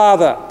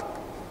Father.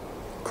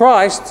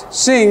 Christ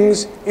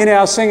sings in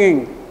our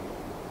singing.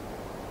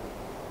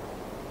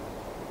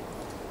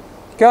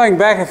 Going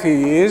back a few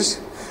years,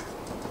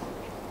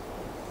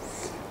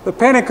 the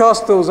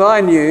Pentecostals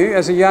I knew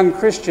as a young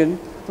Christian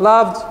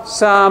loved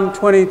Psalm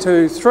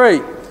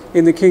 22:3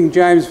 in the King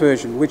James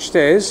Version, which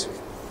says,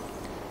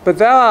 But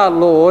thou,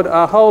 Lord,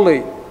 art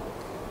holy.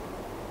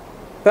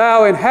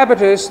 Thou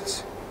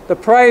inhabitest the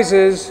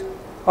praises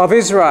of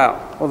Israel,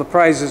 or the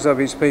praises of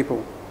his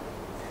people.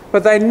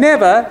 But they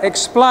never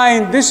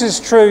explained this is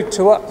true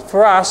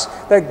for us,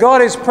 that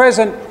God is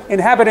present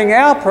inhabiting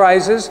our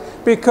praises,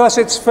 because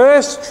it's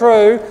first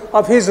true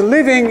of his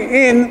living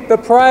in the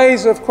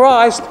praise of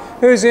Christ,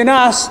 who's in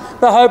us,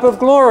 the hope of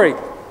glory.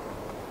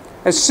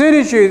 As soon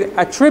as you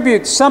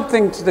attribute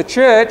something to the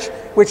church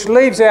which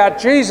leaves out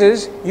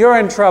Jesus, you're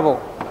in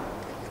trouble.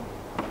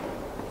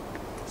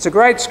 It's a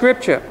great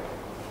scripture,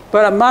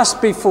 but it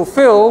must be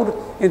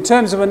fulfilled in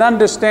terms of an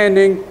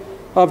understanding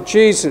of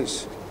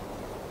Jesus.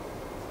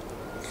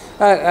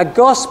 A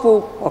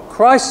gospel or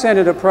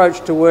Christ-centred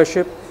approach to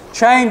worship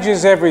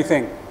changes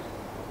everything.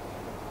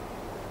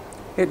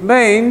 It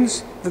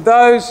means that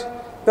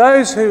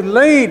those who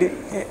lead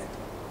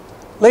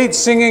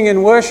singing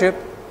and worship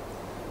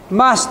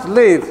must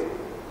live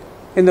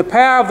in the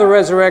power of the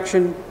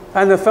resurrection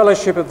and the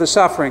fellowship of the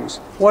sufferings,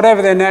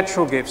 whatever their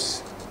natural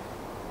gifts.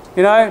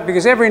 You know,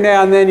 because every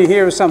now and then you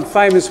hear of some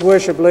famous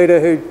worship leader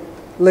who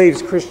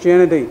leaves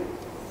Christianity.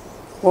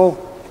 Well,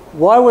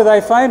 why were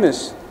they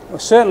famous? Well,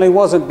 certainly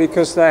wasn't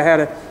because they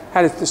had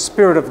the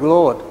Spirit of the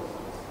Lord.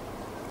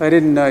 They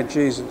didn't know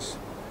Jesus.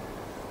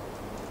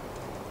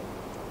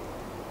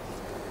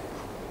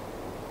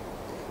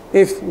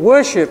 If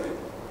worship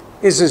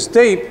is as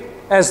deep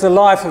as the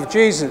life of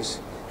Jesus,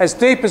 as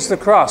deep as the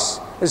cross,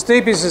 as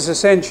deep as his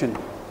ascension,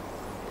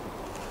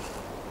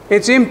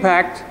 its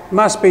impact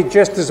must be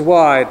just as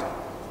wide.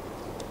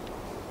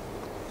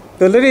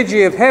 The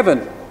liturgy of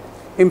heaven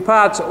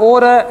imparts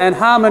order and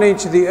harmony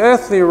to the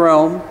earthly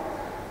realm,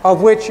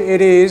 of which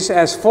it is,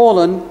 as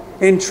fallen,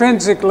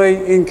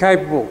 intrinsically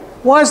incapable.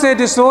 Why is there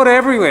disorder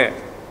everywhere?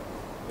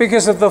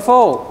 Because of the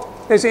fall.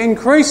 There's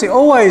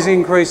always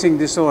increasing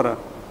disorder.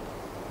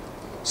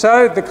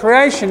 So the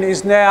creation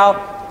is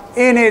now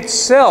in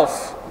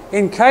itself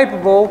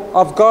incapable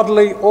of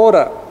godly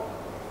order.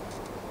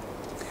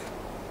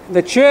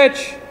 The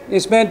church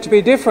is meant to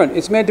be different.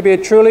 It's meant to be a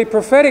truly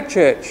prophetic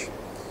church.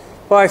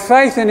 By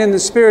faith and in the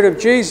Spirit of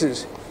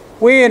Jesus,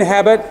 we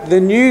inhabit the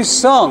new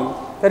song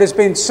that has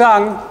been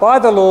sung by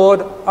the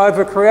Lord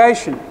over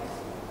creation.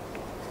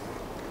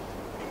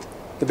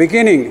 The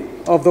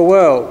beginning of the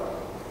world,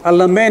 a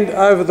lament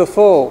over the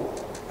fall,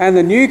 and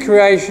the new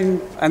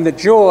creation and the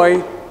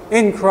joy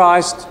in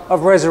Christ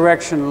of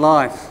resurrection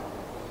life.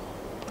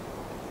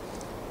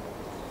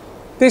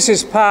 This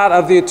is part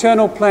of the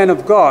eternal plan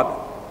of God,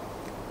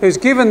 who's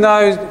given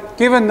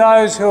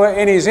those who are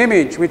in his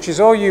image, which is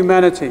all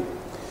humanity,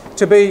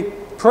 to be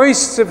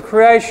priests of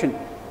creation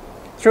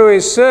through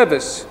his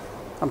service.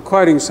 I'm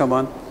quoting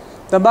someone.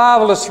 The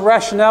marvellous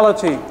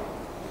rationality,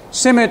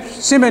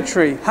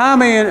 symmetry,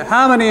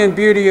 harmony and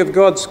beauty of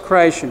God's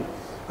creation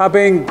are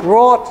being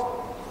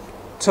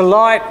brought to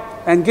light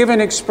and given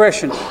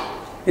expression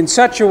in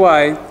such a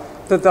way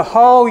that the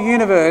whole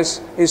universe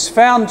is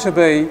found to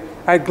be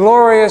a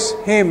glorious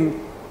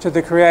hymn to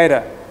the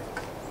Creator.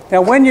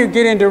 Now, when you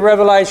get into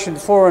Revelation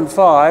 4 and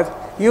 5,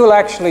 you'll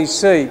actually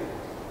see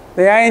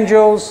the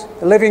angels,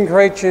 the living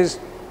creatures,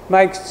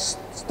 make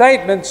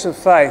statements of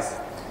faith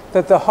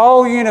that the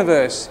whole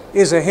universe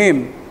is a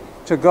hymn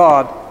to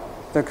God,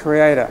 the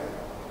Creator.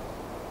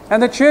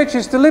 And the church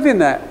is to live in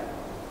that,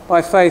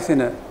 by faith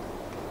in it.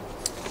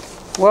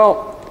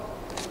 Well,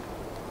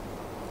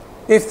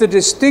 if the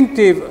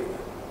distinctive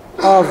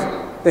of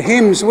the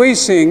hymns we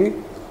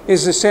sing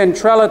is the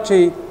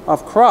centrality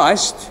of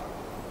Christ,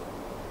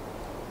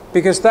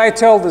 because they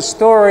tell the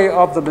story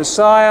of the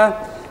Messiah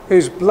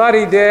whose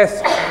bloody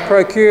death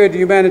procured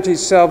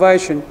humanity's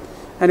salvation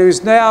and who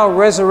is now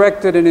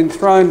resurrected and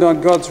enthroned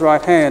on God's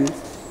right hand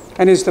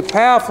and is the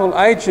powerful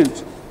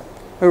agent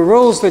who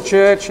rules the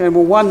church and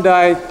will one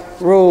day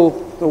rule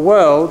the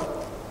world,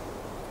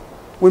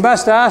 we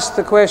must ask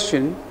the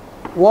question,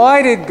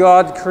 why did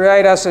God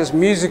create us as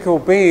musical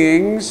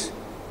beings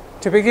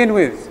to begin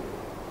with?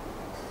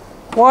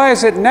 Why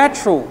is it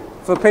natural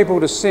for people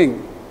to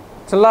sing,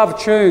 to love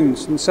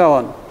tunes and so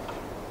on?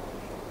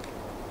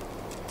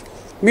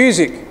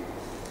 Music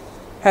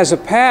has a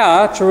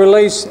power to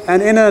release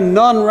an inner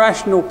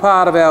non-rational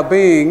part of our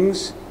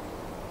beings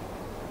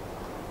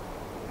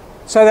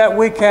so that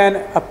we can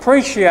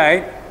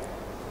appreciate,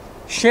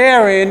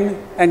 share in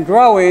and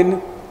grow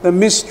in the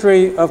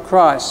mystery of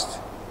Christ.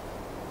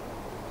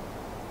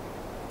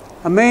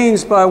 A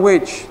means by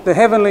which the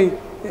heavenly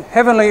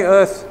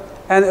earth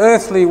and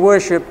earthly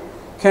worship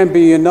can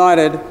be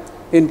united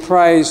in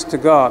praise to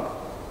God.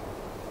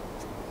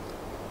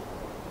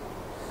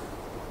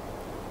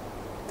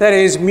 That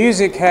is,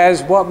 music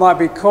has what might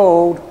be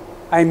called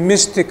a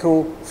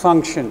mystical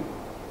function.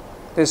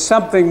 There's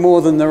something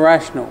more than the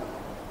rational.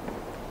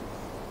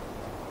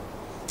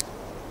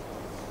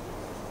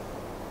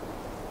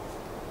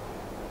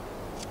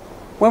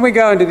 When we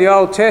go into the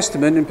Old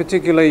Testament, and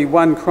particularly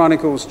 1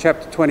 Chronicles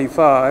chapter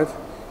 25,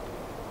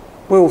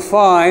 we'll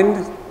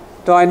find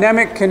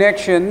dynamic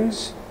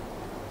connections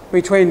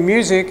between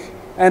music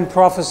and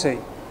prophecy.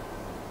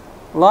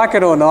 Like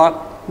it or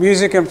not,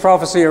 music and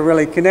prophecy are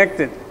really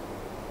connected.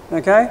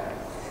 Okay?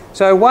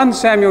 So 1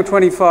 Samuel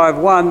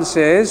 25:1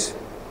 says,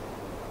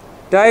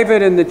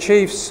 David and the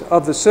chiefs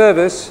of the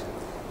service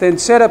then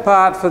set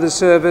apart for the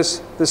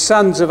service the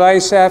sons of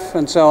Asaph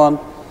and so on,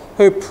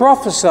 who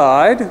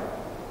prophesied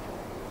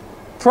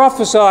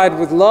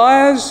with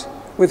lyres,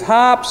 with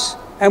harps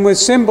and with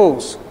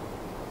cymbals.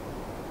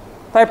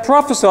 They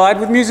prophesied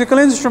with musical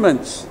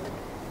instruments.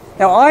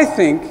 Now I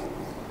think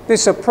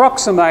this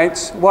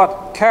approximates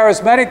what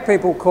charismatic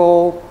people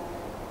call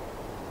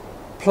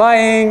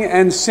playing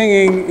and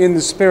singing in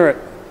the Spirit.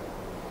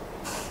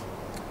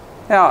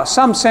 Now,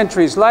 some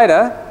centuries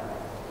later,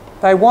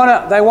 they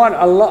want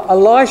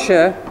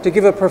Elisha to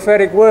give a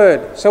prophetic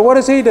word. So what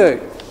does he do?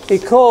 He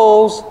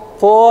calls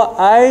for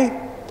a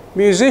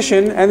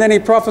musician and then he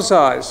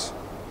prophesies.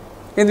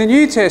 In the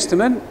New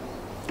Testament,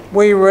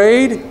 we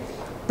read,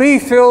 "Be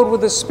filled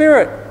with the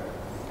Spirit,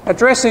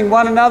 addressing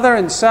one another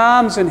in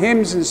psalms and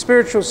hymns and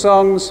spiritual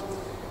songs,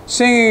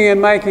 singing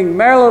and making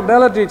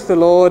melody to the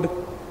Lord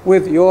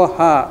with your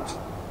heart."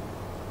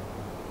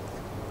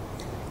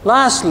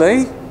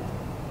 Lastly,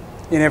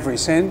 in every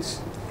sense,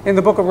 in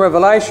the book of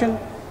Revelation,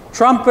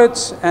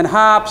 trumpets and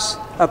harps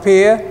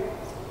appear,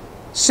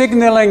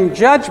 signalling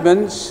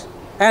judgments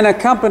and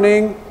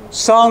accompanying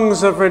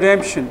songs of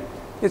redemption.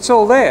 It's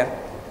all there.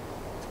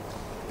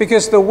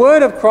 Because the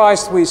word of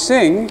Christ we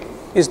sing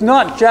is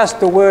not just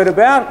the word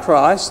about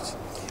Christ,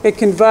 it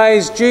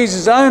conveys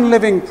Jesus' own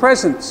living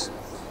presence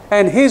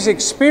and his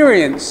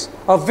experience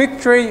of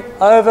victory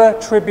over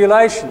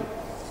tribulation.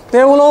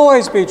 There will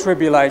always be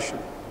tribulation.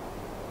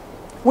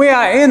 We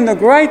are in the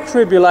great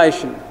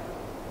tribulation,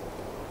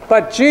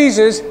 but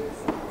Jesus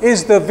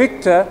is the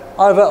victor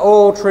over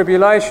all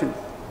tribulation.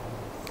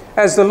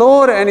 As the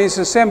Lord and his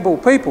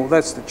assembled people,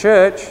 that's the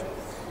church,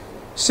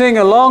 sing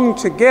along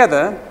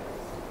together,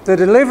 the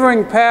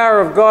delivering power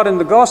of God in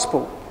the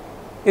gospel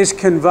is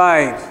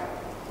conveyed.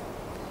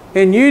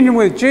 In union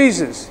with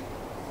Jesus,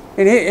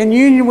 in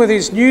union with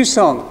his new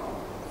song,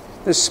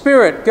 the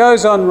Spirit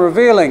goes on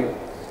revealing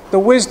the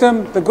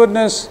wisdom, the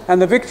goodness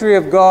and the victory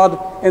of God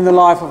in the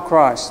life of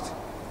Christ.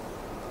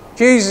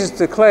 Jesus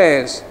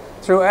declares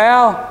through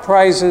our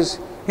praises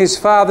his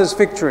Father's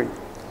victory,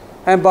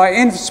 and by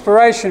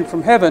inspiration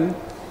from heaven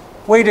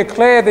we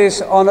declare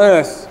this on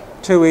earth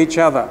to each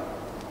other.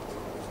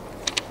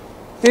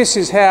 This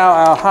is how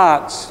our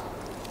hearts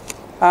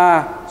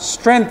are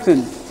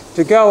strengthened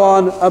to go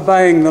on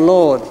obeying the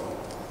Lord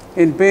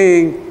in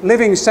being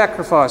living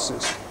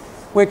sacrifices,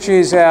 which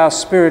is our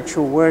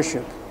spiritual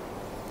worship.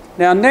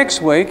 Now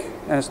next week,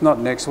 and it's not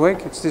next week,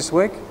 it's this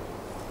week,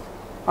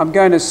 I'm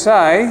going to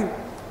say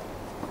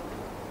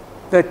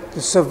that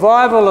the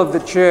survival of the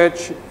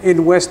church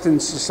in Western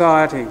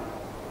society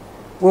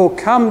will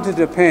come to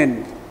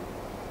depend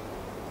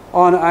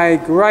on a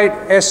great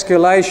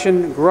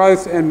escalation,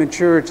 growth and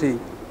maturity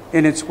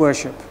in its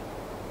worship.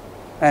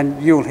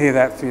 And you'll hear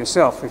that for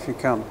yourself if you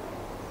come.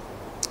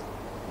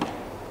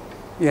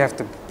 You have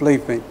to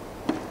believe me.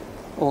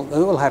 Well,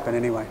 it will happen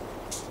anyway.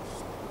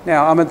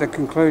 Now, I'm at the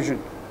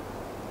conclusion.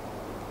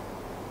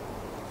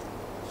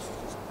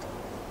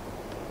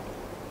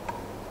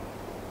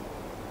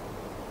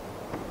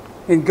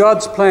 In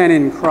God's plan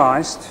in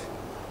Christ,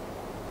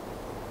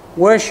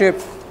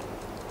 worship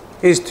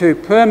is to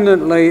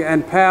permanently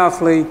and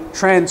powerfully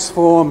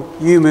transform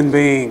human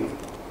being.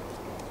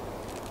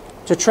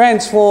 To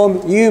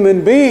transform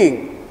human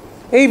being,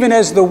 even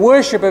as the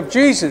worship of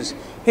Jesus,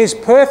 his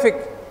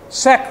perfect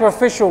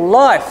sacrificial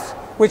life,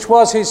 which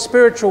was his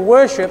spiritual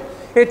worship,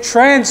 it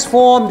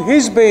transformed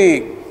his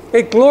being.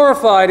 It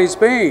glorified his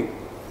being.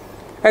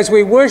 As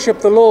we worship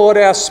the Lord,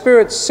 our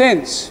spirits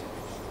sense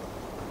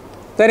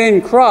that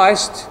in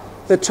Christ,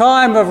 the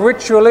time of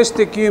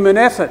ritualistic human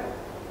effort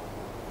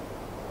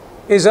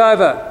is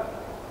over.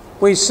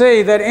 We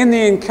see that in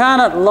the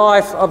incarnate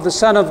life of the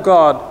Son of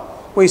God,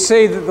 we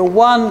see that the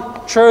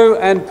one true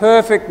and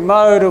perfect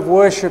mode of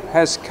worship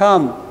has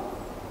come.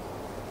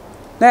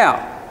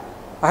 Now,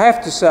 I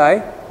have to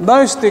say,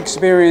 most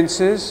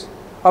experiences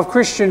of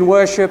Christian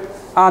worship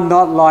are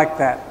not like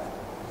that.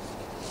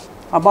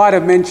 I might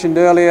have mentioned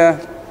earlier,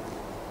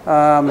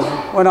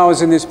 when I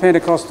was in this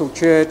Pentecostal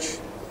church,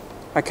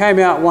 I came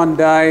out one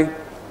day,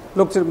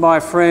 looked at my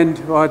friend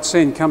who I'd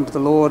seen come to the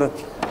Lord a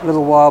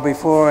little while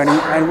before,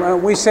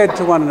 and we said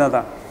to one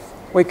another,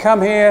 we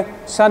come here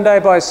Sunday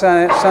by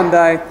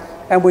Sunday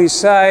and we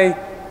say,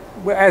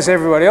 as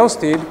everybody else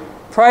did,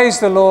 praise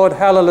the Lord,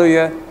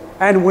 hallelujah,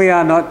 and we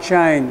are not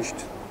changed.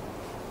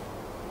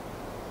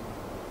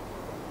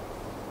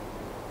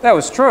 That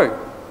was true,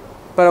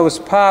 but it was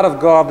part of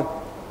God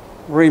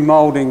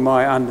remoulding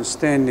my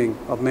understanding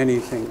of many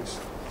things.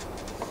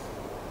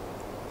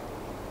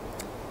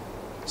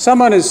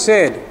 Someone has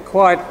said,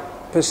 quite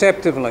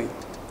perceptively,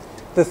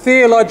 the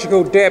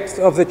theological depth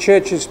of the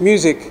church's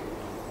music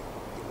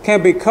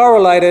can be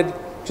correlated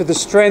to the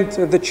strength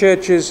of the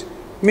church's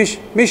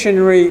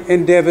missionary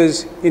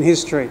endeavours in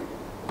history.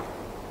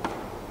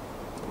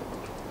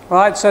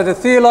 Right, so the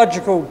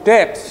theological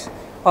depth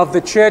of the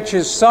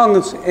church's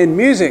songs and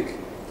music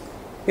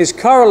is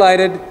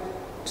correlated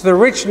to the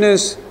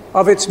richness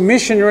of its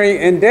missionary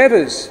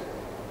endeavours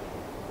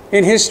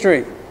in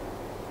history.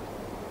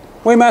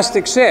 We must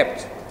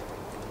accept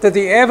that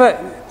the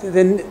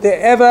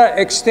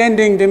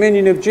ever-extending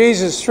dominion of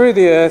Jesus through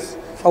the earth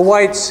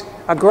awaits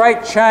a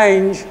great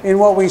change in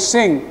what we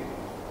sing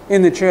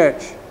in the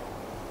church.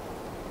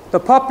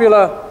 The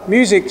popular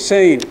music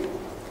scene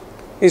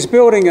is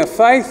building a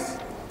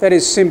faith that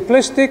is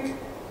simplistic,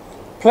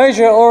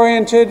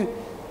 pleasure-oriented,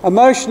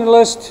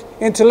 emotionalist,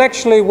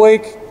 intellectually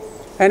weak,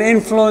 and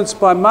influenced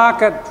by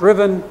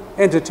market-driven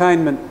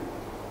entertainment,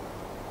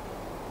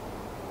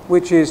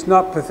 which is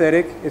not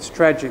pathetic, it's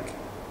tragic.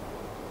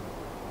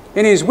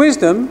 In his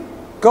wisdom,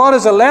 God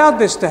has allowed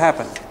this to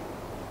happen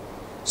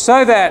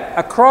so that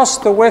across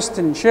the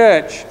Western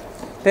Church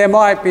there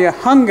might be a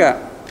hunger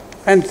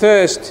and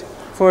thirst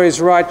for his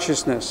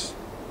righteousness,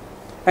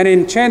 an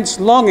intense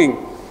longing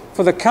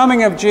for the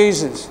coming of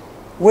Jesus,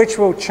 which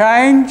will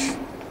change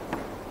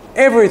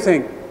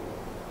everything.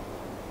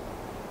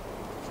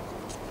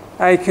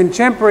 A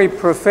contemporary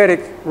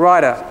prophetic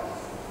writer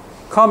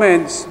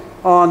comments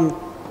on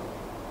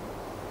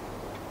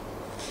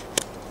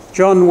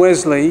John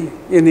Wesley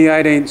in the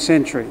 18th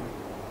century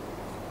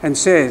and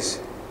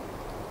says,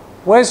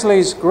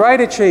 Wesley's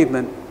great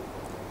achievement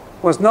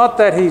was not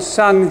that he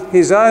sung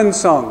his own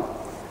song.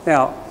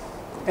 Now,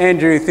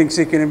 Andrew thinks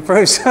he can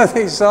improve some of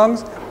these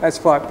songs. That's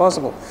quite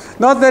possible.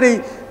 Not that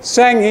he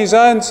sang his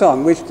own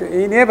song, which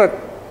he never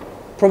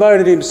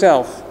promoted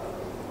himself,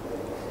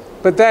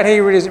 but that he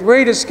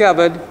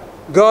rediscovered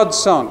God's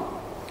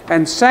song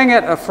and sang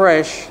it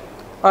afresh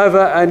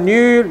over a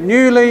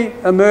newly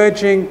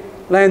emerging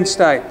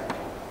landscape.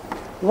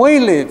 We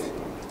live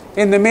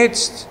in the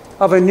midst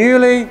of a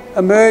newly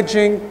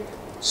emerging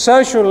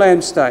social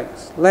landscape,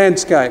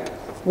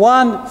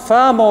 one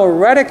far more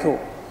radical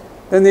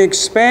than the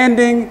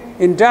expanding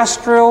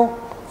industrial,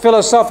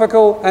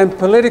 philosophical and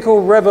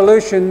political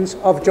revolutions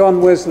of John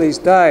Wesley's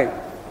day.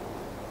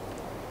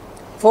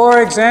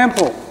 For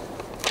example,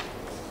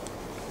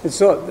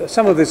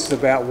 some of this is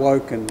about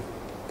woke and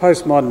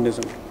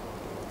postmodernism.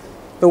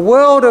 The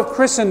world of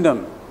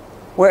Christendom,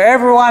 where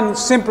everyone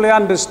simply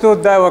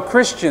understood they were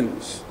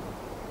Christians,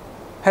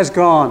 has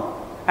gone.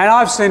 And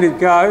I've seen it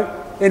go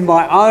in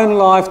my own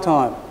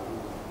lifetime.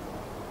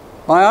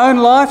 My own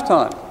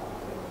lifetime.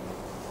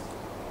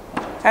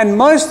 And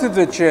most of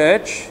the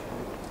church,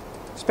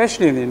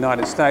 especially in the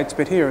United States,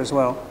 but here as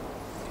well,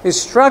 is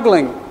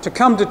struggling to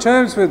come to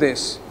terms with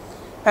this.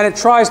 And it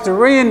tries to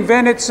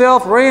reinvent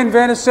itself,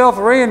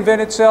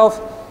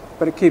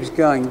 but it keeps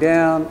going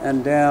down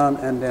and down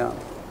and down.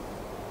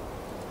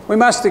 We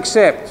must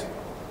accept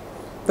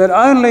that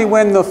only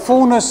when the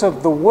fullness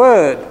of the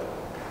Word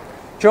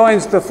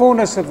joins the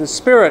fullness of the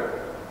Spirit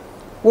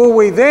will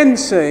we then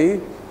see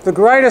the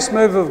greatest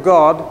move of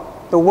God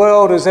the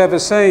world has ever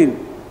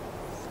seen.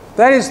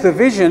 That is the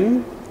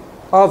vision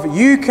of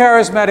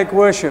eucharismatic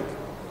worship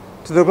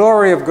to the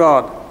glory of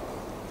God,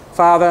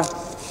 Father,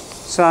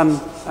 Son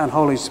and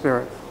Holy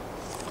Spirit.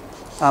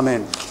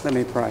 Amen. Let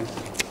me pray.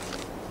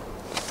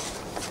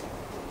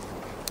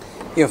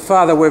 Dear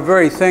Father, we're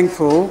very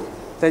thankful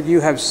that you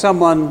have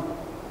someone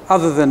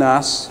other than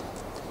us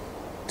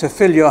to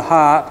fill your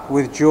heart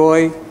with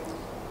joy,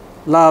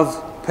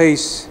 love,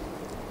 peace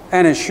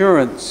and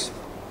assurance.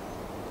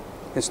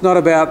 It's not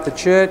about the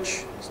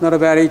church, it's not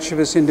about each of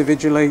us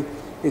individually,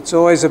 it's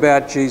always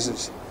about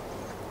Jesus.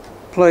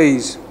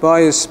 Please,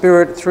 by your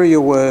Spirit, through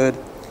your word,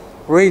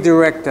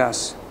 redirect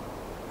us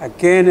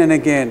again and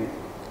again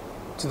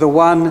to the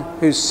one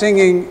whose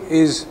singing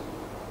is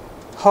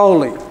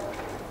holy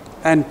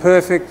and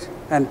perfect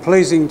and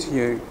pleasing to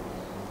you,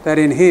 that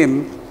in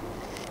him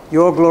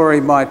your glory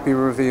might be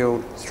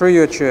revealed through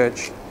your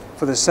church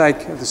for the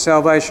sake of the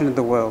salvation of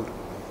the world.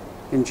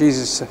 In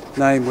Jesus'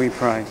 name we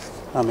pray.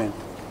 Amen.